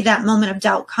 Maybe that moment of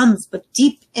doubt comes, but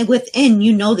deep within,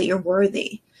 that you're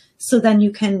worthy. So then you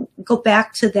can go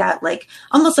back to that,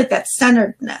 almost like that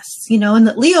centeredness, and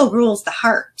that Leo rules the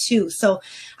heart too. So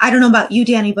I don't know about you,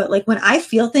 Danny, but when I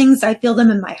feel things, I feel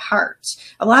them in my heart.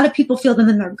 A lot of people feel them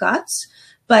in their guts,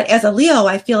 but as a Leo,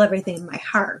 I feel everything in my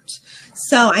heart.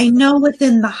 So I know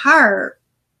within the heart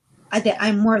that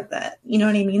I'm worth it. You know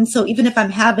what I mean? So even if I'm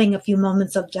having a few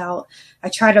moments of doubt, I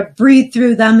try to breathe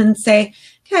through them and say,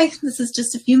 okay, this is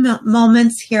just a few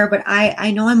moments here, but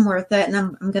I know I'm worth it, and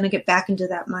I'm going to get back into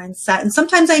that mindset. And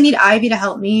sometimes I need Ivy to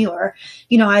help me, or,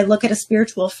 I look at a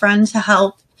spiritual friend to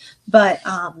help. But,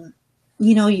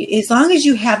 as long as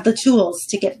you have the tools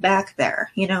to get back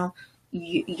there, you're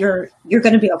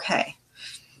going to be okay.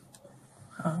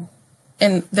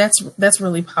 And that's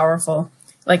really powerful.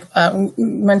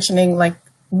 Mentioning,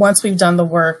 once we've done the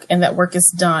work and that work is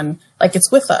done,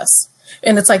 it's with us.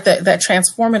 And it's that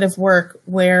transformative work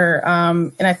where,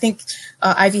 and I think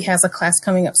Ivy has a class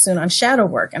coming up soon on shadow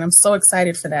work, and I'm so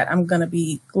excited for that. I'm going to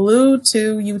be glued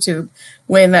to YouTube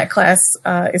when that class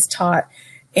is taught.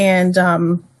 And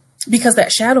because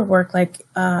that shadow work,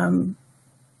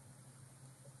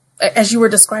 as you were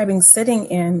describing, sitting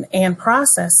in and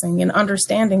processing and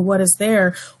understanding what is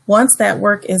there, once that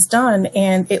work is done,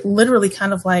 and it literally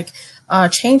kind of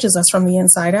changes us from the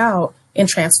inside out and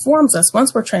transforms us.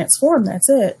 Once we're transformed, that's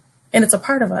it. And it's a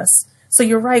part of us. So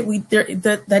you're right.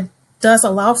 That does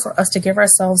allow for us to give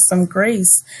ourselves some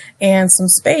grace and some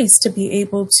space to be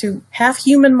able to have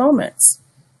human moments.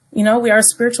 We are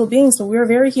spiritual beings, but we're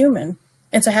very human.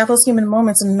 And to have those human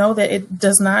moments and know that it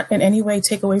does not in any way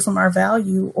take away from our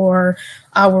value or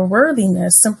our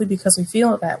worthiness simply because we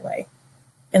feel that way.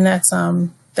 And that's,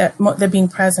 that being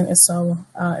present is so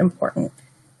important.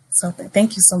 So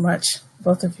thank you so much,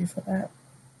 both of you, for that.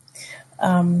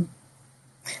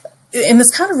 And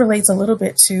this kind of relates a little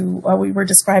bit to what we were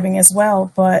describing as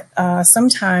well, but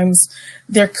sometimes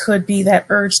there could be that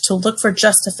urge to look for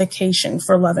justification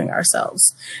for loving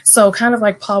ourselves. So kind of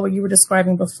like, Paul, what you were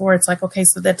describing before, it's okay,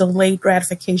 so that delayed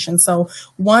gratification. So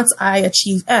once I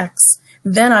achieve X,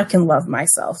 then I can love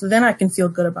myself. Then I can feel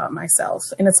good about myself.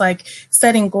 And it's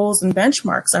setting goals and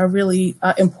benchmarks are really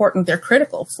important. They're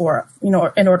critical for, in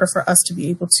order for us to be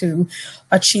able to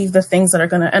achieve the things that are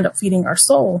going to end up feeding our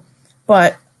soul.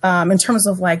 But in terms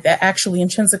of that actually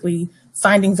intrinsically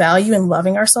finding value in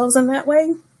loving ourselves in that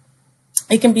way,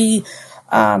 it can be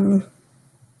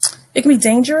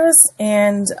dangerous,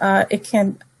 and it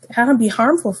can kind of be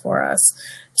harmful for us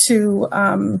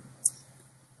to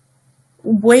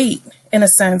wait, in a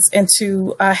sense, and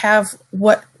to have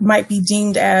what might be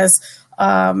deemed as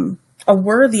a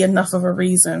worthy enough of a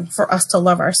reason for us to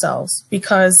love ourselves.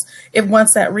 Because if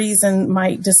once that reason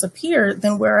might disappear,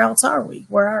 then where else are we?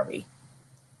 Where are we?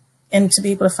 And to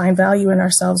be able to find value in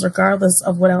ourselves, regardless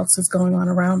of what else is going on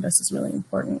around us, is really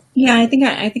important. Yeah, I think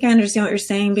I understand what you're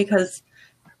saying, because,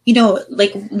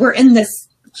 we're in this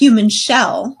human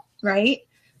shell, right?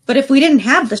 But if we didn't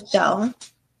have the shell,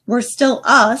 we're still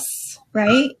us,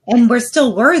 right? And we're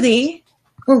still worthy.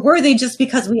 We're worthy just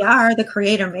because we are. The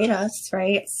Creator made us,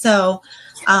 right? So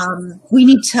we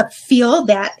need to feel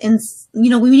that, and we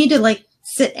need to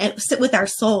sit with our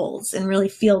souls and really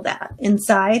feel that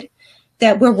inside,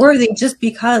 that we're worthy just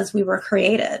because we were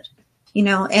created,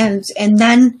 and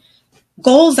then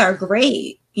goals are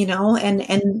great,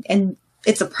 and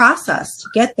it's a process to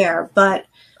get there, but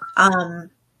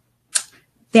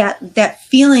that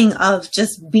feeling of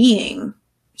just being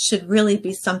should really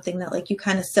be something that like you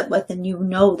kind of sit with, and you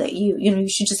know that you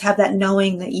should just have that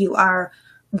knowing that you are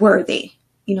worthy,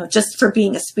 just for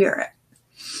being a spirit.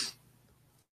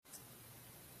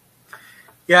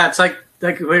 Yeah, it's like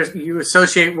you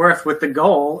associate worth with the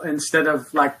goal instead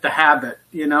of like the habit,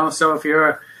 So if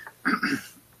you're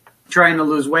trying to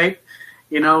lose weight,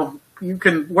 you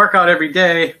can work out every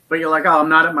day, but you're like, oh, I'm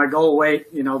not at my goal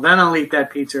weight, then I'll eat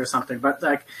that pizza or something. But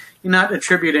like, you're not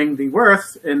attributing the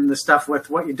worth in the stuff with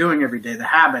what you're doing every day, the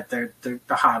habit, the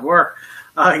hard work.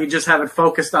 You just have it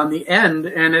focused on the end.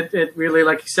 And it really,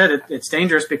 like you said, it's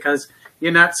dangerous because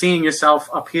you're not seeing yourself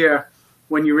up here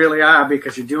when you really are,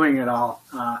 because you're doing it all.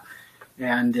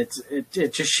 And it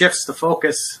just shifts the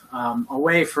focus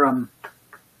away from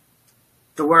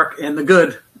the work and the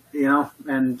good,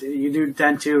 and you do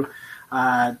tend to,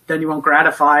 then you won't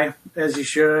gratify as you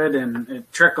should, and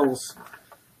it trickles.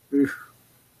 Oof.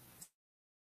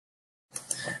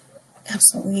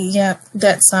 Absolutely. Yeah.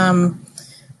 That's,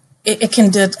 it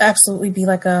can absolutely be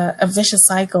like a vicious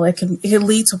cycle. It can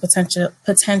lead to a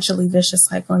potentially vicious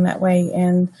cycle in that way.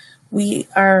 And we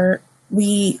owe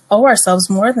ourselves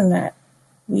more than that.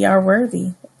 We are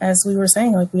worthy, as we were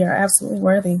saying, like we are absolutely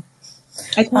worthy.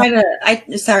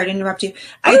 Sorry to interrupt you.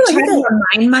 I try to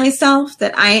remind myself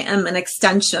that I am an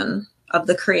extension of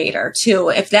the Creator too.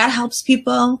 If that helps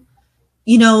people,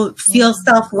 feel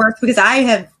self-worth, because I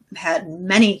have had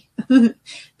many,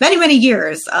 many, many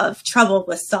years of trouble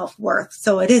with self-worth.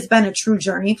 So it has been a true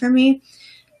journey for me.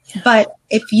 Yeah. But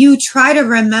if you try to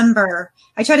remember,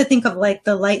 I try to think of like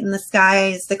the light in the sky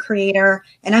is the Creator,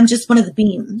 and I'm just one of the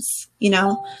beams,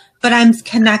 but I'm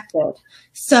connected.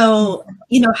 So,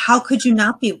 how could you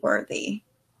not be worthy?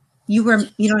 You were,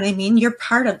 what I mean? You're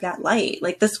part of that light.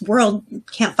 Like this world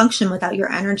can't function without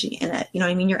your energy in it.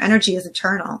 Your energy is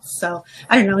eternal. So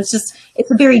I don't know. It's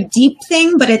a very deep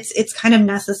thing, but it's kind of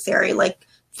necessary. Like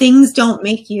things don't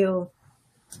make you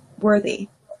worthy.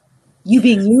 You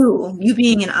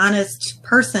being an honest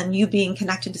person, you being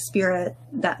connected to spirit,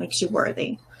 that makes you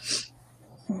worthy.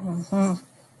 Mm-hmm.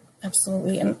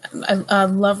 Absolutely. And I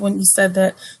love when you said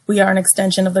that we are an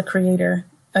extension of the Creator.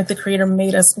 Like the Creator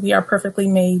made us, we are perfectly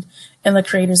made in the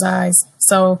Creator's eyes.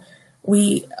 So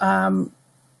we absolutely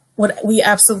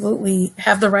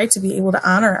have the right to be able to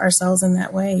honor ourselves in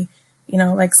that way.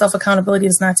 Like self-accountability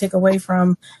does not take away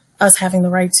from us having the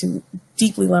right to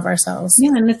deeply love ourselves.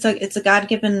 Yeah. And it's a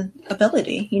God-given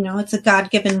ability, it's a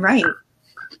God-given right.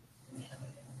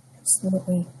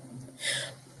 Absolutely.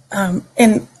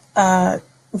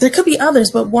 There could be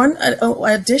others, but one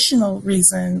additional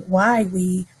reason why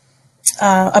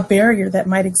a barrier that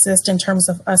might exist in terms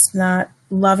of us not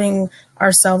loving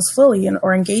ourselves fully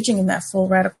or engaging in that full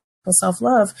radical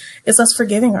self-love is us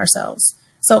forgiving ourselves.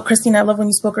 So, Christine, I love when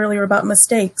you spoke earlier about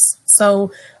mistakes.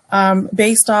 So,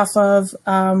 based off of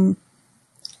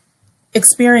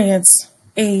experience,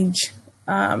 age,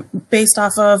 based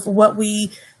off of what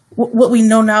we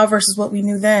know now versus what we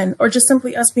knew then, or just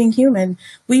simply us being human.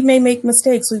 We may make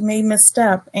mistakes, we may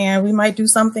misstep, and we might do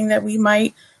something that we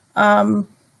might have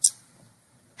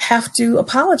to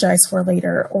apologize for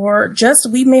later, or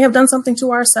just we may have done something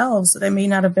to ourselves that may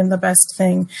not have been the best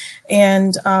thing.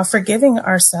 And forgiving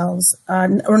ourselves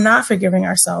or not forgiving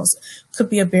ourselves could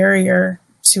be a barrier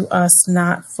to us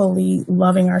not fully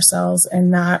loving ourselves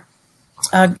and not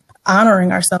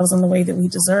honoring ourselves in the way that we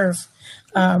deserve.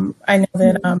 I know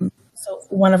that so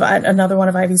another one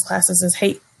of Ivy's classes is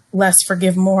hate less,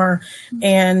 forgive more.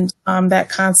 And that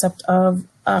concept of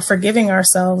forgiving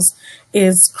ourselves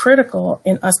is critical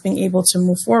in us being able to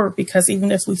move forward, because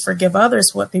even if we forgive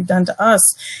others what they've done to us,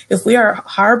 if we are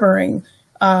harboring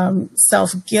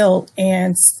self-guilt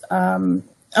and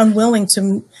unwilling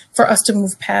for us to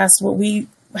move past what we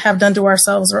have done to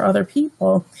ourselves or other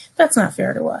people, that's not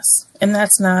fair to us. And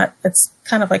it's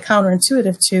kind of like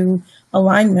counterintuitive to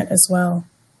alignment as well.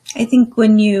 I think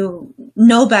when you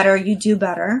know better, you do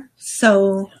better.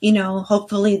 So,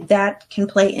 hopefully that can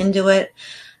play into it.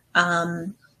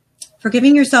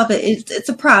 Forgiving yourself, it's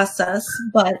a process,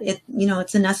 but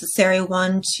it's a necessary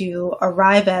one to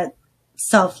arrive at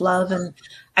self-love. And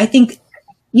I think,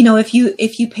 if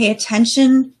you pay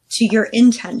attention to your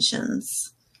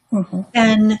intentions, mm-hmm.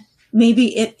 then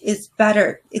maybe it is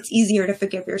better. It's easier to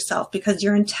forgive yourself because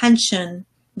your intention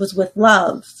was with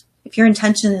love. If your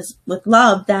intention is with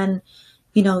love, then,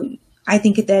 I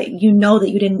think that that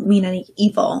you didn't mean any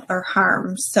evil or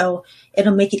harm. So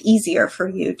it'll make it easier for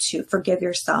you to forgive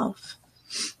yourself.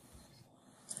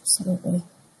 Absolutely.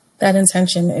 That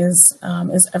intention is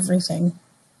everything.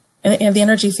 And the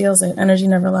energy feels it. Energy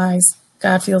never lies.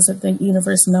 God feels it. The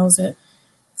universe knows it.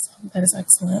 So that is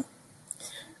excellent.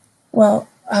 Well,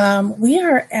 we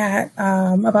are at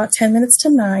about 10 minutes to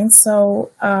 9.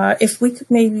 So if we could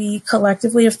maybe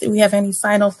collectively, if we have any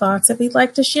final thoughts that we'd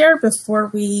like to share before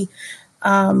we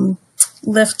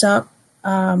lift up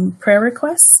prayer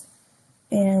requests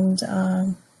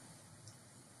and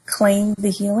claim the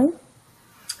healing.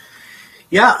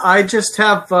 Yeah, I just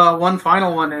have one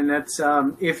final one, and it's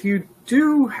if you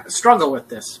do struggle with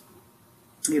this,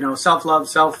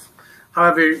 self-love,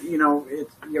 however,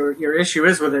 your issue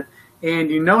is with it, and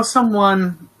you know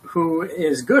someone who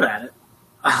is good at it,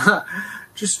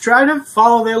 just try to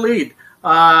follow their lead.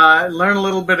 Learn a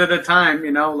little bit at a time,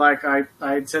 like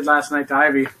I said last night to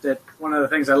Ivy, that one of the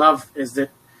things I love is that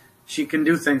she can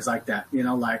do things like that,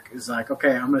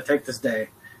 okay, I'm going to take this day,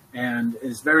 and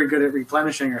is very good at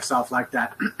replenishing herself like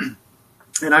that.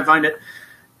 And I find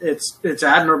it's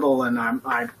admirable, and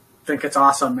I think it's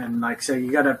awesome. And so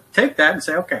you got to take that and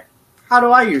say, okay, how do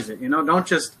I use it? Don't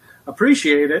just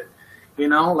appreciate it.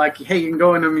 Hey, you can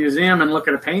go in a museum and look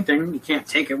at a painting. You can't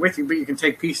take it with you, but you can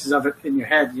take pieces of it in your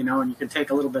head, and you can take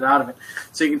a little bit out of it.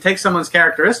 So you can take someone's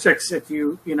characteristics if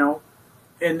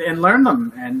and learn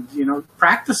them and,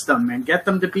 practice them and get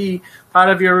them to be part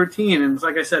of your routine. And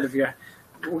like I said, if your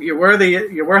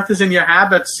worth is in your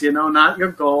habits, not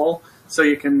your goal. So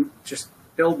you can just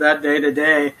build that day to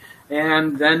day,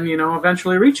 and then,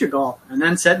 eventually reach your goal, and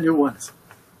then set new ones.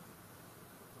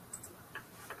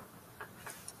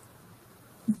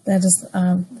 That's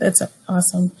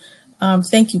awesome.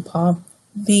 Thank you, Paul.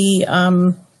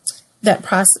 That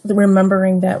process,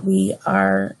 remembering that we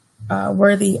are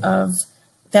worthy of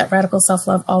that radical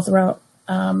self-love all throughout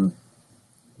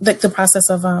the process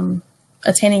of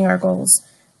attaining our goals.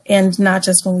 And not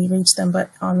just when we reach them, but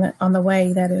on the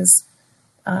way. That is,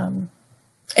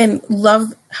 and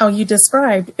love how you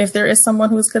described. If there is someone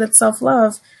who is good at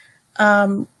self-love,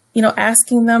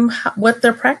 asking them what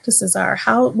their practices are,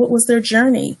 what was their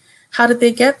journey, how did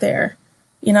they get there,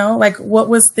 what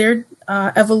was their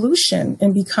evolution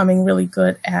in becoming really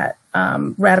good at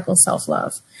radical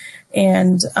self-love.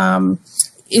 And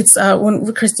it's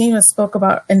when Christina spoke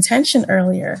about intention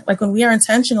earlier, like when we are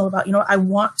intentional about, I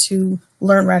want to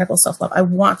learn radical self-love. I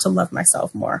want to love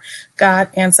myself more. God,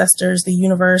 ancestors, the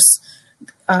universe,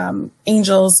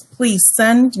 angels, please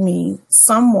send me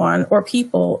someone or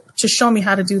people to show me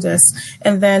how to do this.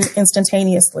 And then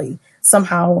instantaneously,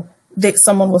 somehow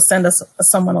someone will send us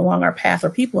someone along our path, or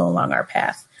people along our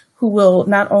path who are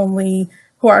not only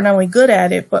good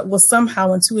at it, but will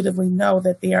somehow intuitively know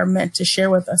that they are meant to share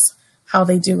with us how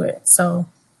they do it. So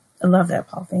I love that,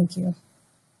 Paul. Thank you.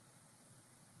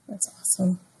 That's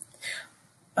awesome.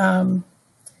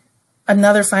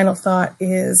 Another final thought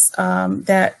is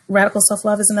that radical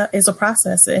self-love is a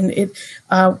process. And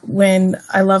when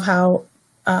I love how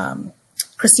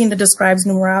Christina describes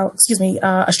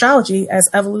astrology as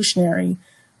evolutionary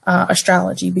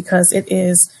astrology, because it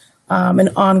is an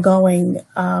ongoing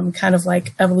kind of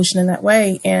like evolution in that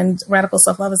way. And radical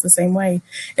self-love is the same way.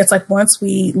 It's like once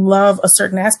we love a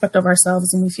certain aspect of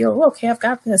ourselves and we feel, oh, okay, I've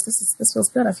got this. This feels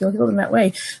good. I feel healed in that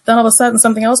way. Then all of a sudden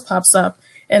something else pops up.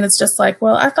 And it's just like,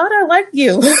 well, I thought I liked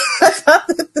you. I thought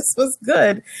that this was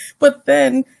good. But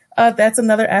then that's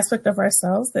another aspect of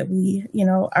ourselves that we,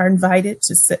 are invited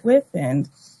to sit with and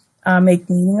make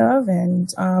meaning of,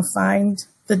 and find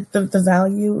the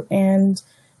value and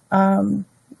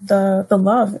the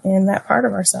love in that part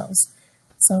of ourselves.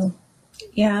 So,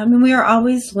 yeah, we are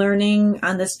always learning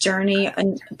on this journey.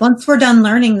 And once we're done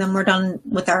learning, then we're done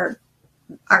with our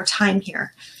time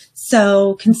here.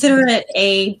 So consider it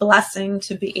a blessing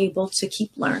to be able to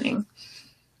keep learning.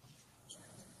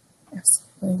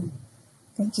 Absolutely.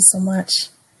 Thank you so much.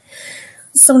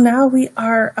 So now we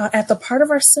are at the part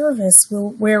of our service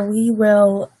where we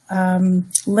will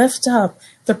lift up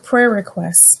the prayer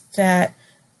requests that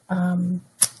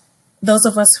those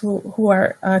of us who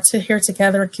are here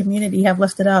together in community have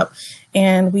lifted up.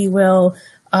 And we will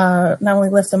not only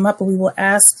lift them up, but we will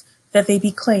ask that they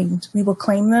be claimed. We will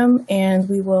claim them, and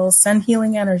we will send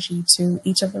healing energy to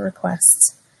each of the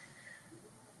requests.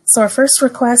 So our first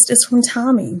request is from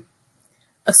Tammy,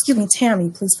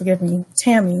 please forgive me.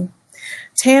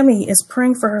 Tammy is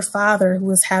praying for her father,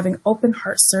 who is having open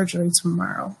heart surgery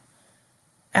tomorrow.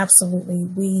 Absolutely.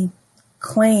 We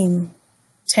claim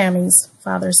Tammy's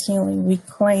father's healing. We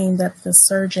claim that the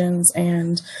surgeons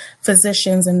and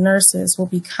physicians and nurses will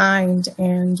be kind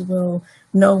and will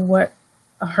know what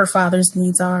her father's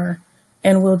needs are,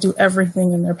 and will do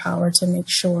everything in their power to make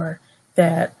sure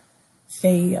that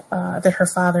that her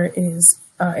father is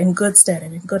in good stead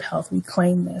and in good health. We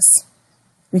claim this.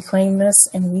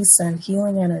 And we send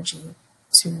healing energy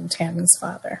to Tammy's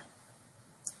father,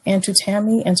 and to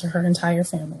Tammy and to her entire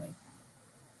family.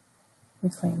 We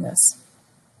claim this.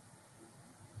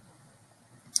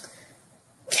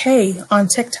 Kay on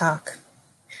TikTok,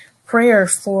 prayer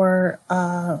for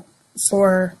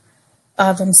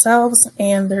themselves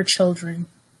and their children.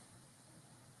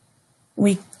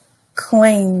 We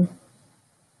claim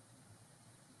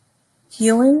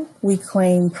healing, we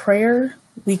claim prayer,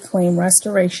 we claim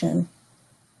restoration,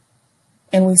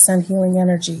 and we send healing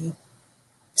energy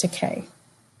to Kay.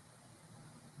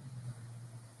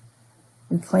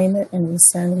 We claim it and we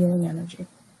send healing energy.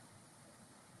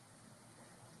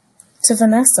 To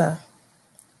Vanessa,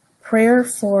 prayer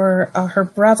for her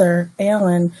brother,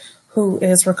 Alan, who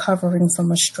is recovering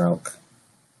from a stroke.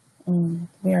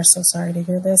 We are so sorry to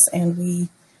hear this, and we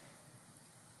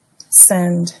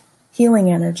send healing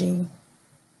energy.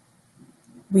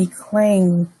 We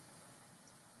claim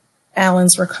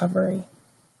Alan's recovery.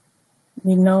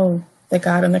 We know that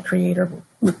God and the Creator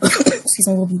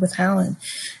will be with Alan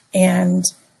and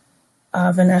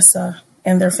Vanessa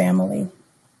and their family.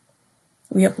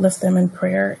 We uplift them in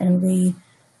prayer and we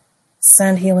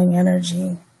send healing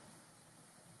energy.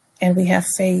 And we have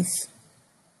faith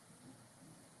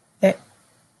that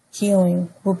healing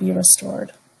will be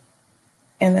restored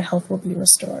and that health will be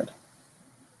restored.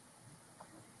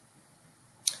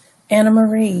 Anna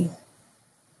Marie,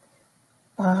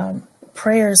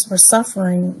 prayers for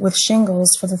suffering with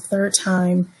shingles for the third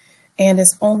time and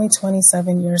is only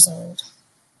 27 years old.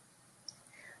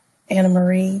 Anna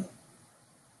Marie,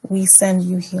 we send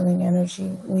you healing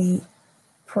energy. We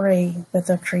pray that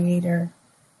the Creator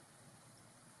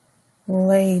will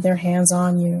lay their hands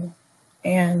on you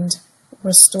and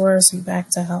restores you back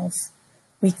to health.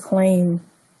 We claim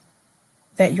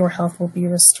that your health will be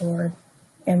restored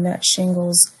and that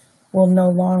shingles will no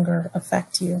longer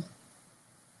affect you.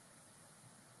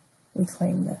 We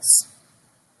claim this.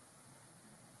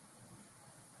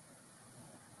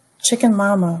 Chicken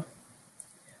Mama,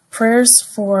 prayers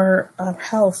for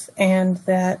health and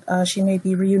that she may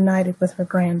be reunited with her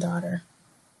granddaughter.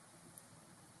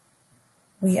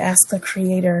 We ask the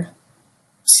Creator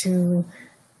to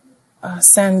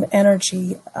send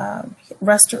energy,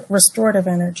 restorative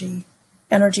energy,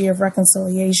 energy of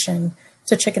reconciliation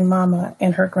to Chicken Mama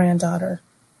and her granddaughter.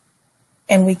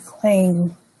 And we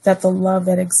claim that the love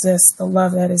that exists, the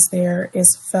love that is there,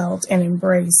 is felt and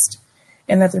embraced,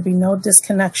 and that there be no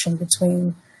disconnection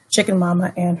between Chicken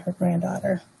Mama and her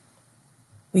granddaughter.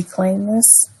 We claim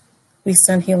this. We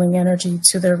send healing energy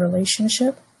to their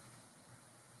relationship.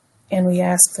 And we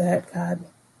ask that God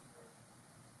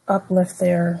uplift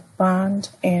their bond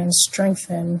and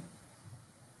strengthen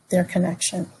their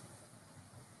connection.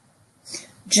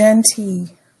 Jen T.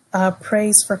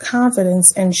 Prays for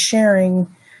confidence in sharing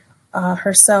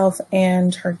herself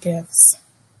and her gifts.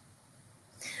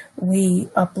 We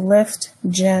uplift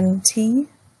Jen T.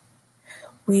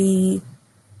 We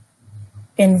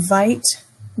invite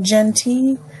Jen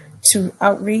T to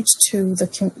outreach to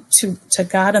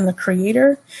God and the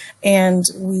Creator, and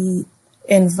we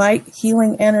invite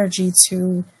healing energy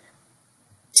to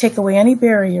take away any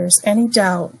barriers, any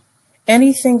doubt,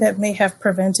 anything that may have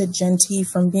prevented Jen T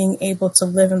from being able to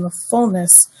live in the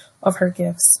fullness of her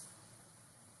gifts.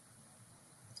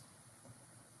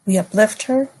 We uplift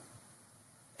her,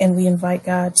 and we invite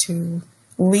God to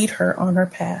lead her on her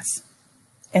path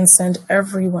and send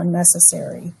everyone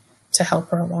necessary to help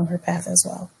her along her path as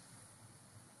well.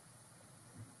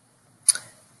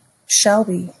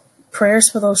 Shelby, prayers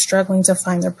for those struggling to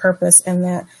find their purpose and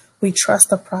that we trust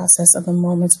the process of the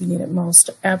moments we need it most.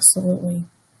 Absolutely.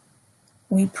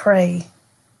 We pray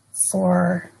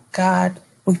for God.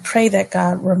 We pray that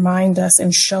God remind us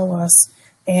and show us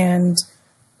and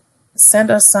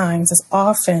send us signs as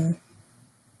often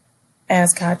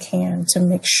as God can to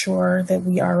make sure that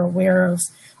we are aware of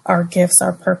our gifts,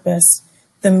 our purpose,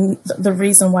 the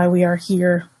reason why we are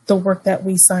here, the work that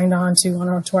we signed on to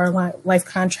our life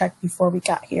contract before we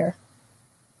got here.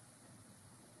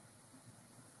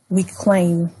 We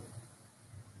claim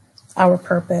our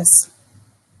purpose,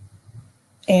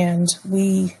 and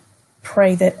we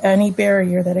pray that any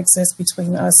barrier that exists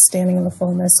between us standing in the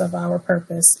fullness of our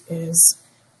purpose is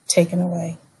taken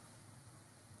away.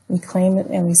 We claim it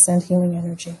and we send healing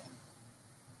energy.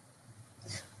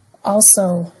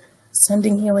 Also,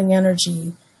 sending healing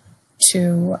energy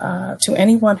to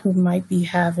anyone who might be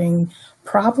having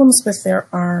problems with their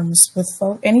arms, with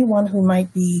anyone who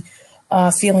might be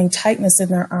feeling tightness in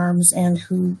their arms and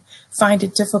who find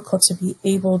it difficult to be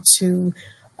able to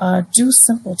do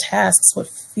simple tasks, what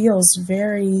feels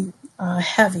very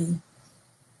heavy.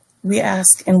 We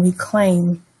ask and we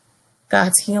claim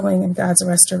God's healing and God's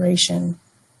restoration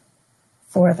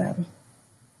for them.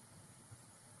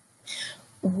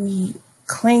 We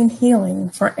claim healing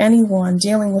for anyone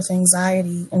dealing with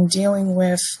anxiety and dealing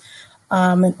with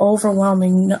an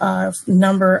overwhelming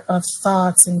number of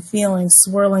thoughts and feelings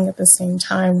swirling at the same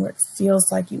time, where it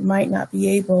feels like you might not be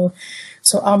able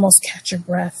to almost catch your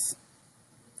breath.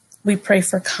 We pray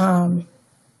for calm.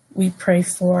 We pray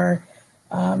for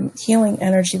healing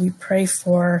energy. We pray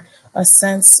for a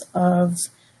sense of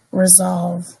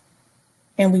resolve.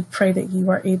 And we pray that you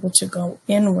are able to go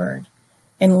inward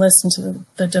and listen to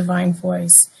the divine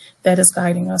voice that is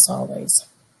guiding us always.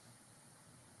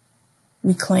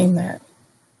 We claim that.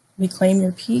 We claim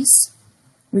your peace.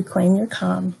 We claim your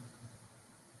calm.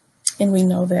 And we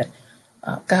know that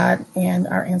God and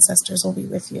our ancestors will be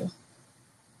with you.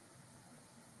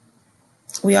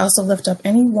 We also lift up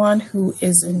anyone who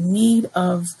is in need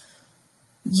of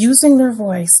using their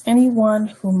voice, anyone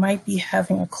who might be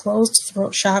having a closed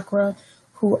throat chakra,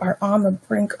 who are on the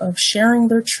brink of sharing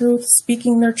their truth,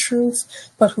 speaking their truth,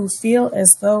 but who feel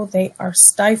as though they are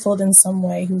stifled in some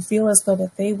way, who feel as though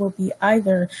that they will be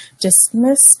either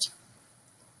dismissed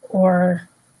or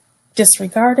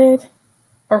disregarded,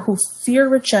 or who fear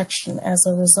rejection as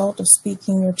a result of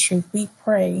speaking your truth. We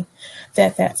pray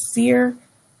that that fear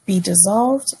be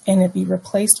dissolved and it be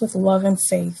replaced with love and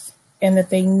faith, and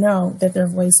that they know that their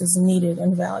voice is needed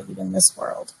and valued in this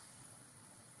world.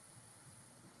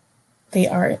 They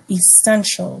are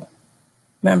essential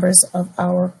members of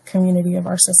our community, of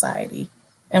our society,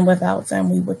 and without them,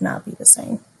 we would not be the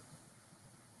same.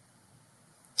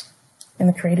 In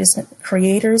the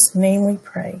Creator's name we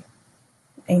pray.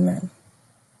 Amen.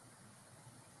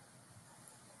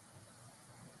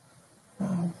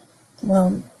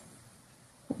 Well,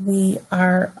 we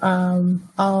are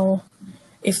all,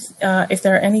 if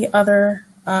there are any other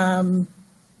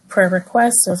prayer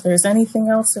requests, or if there's anything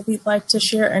else that we'd like to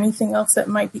share, anything else that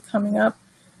might be coming up,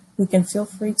 we can feel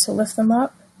free to lift them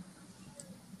up.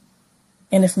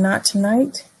 And if not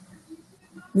tonight,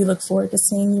 we look forward to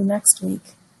seeing you next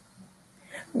week.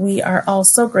 We are all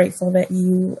so grateful that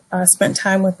you spent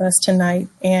time with us tonight.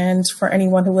 And for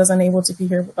anyone who was unable to be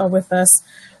here with us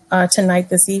tonight,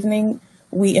 this evening,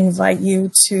 we invite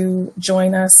you to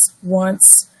join us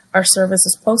once our service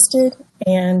is posted,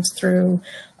 and through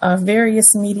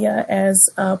various media, as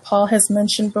Paul has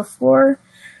mentioned before.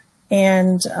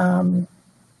 And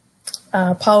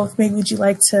Paul, maybe would you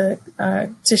like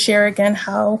to share again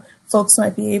how folks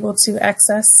might be able to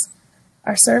access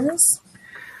our service?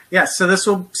 Yes, so this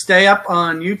will stay up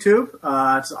on YouTube.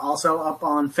 It's also up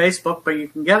on Facebook, but you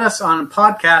can get us on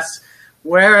podcasts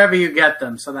wherever you get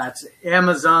them. So that's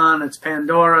Amazon, it's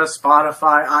Pandora,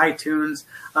 Spotify, iTunes,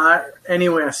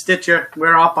 anywhere, Stitcher.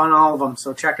 We're up on all of them.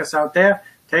 So check us out there.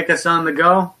 Take us on the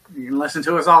go. You can listen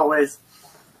to us always.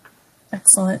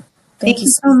 Excellent. Thank you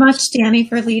so much, Danny,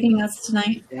 for leading us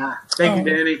tonight. Yeah. Thank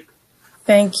you, Danny.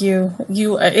 Thank you.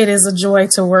 It is a joy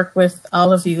to work with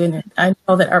all of you. And I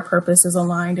know that our purpose is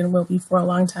aligned and will be for a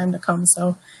long time to come.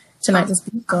 So tonight was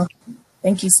beautiful.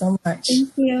 Thank you so much.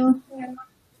 Thank you. Thank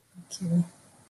you.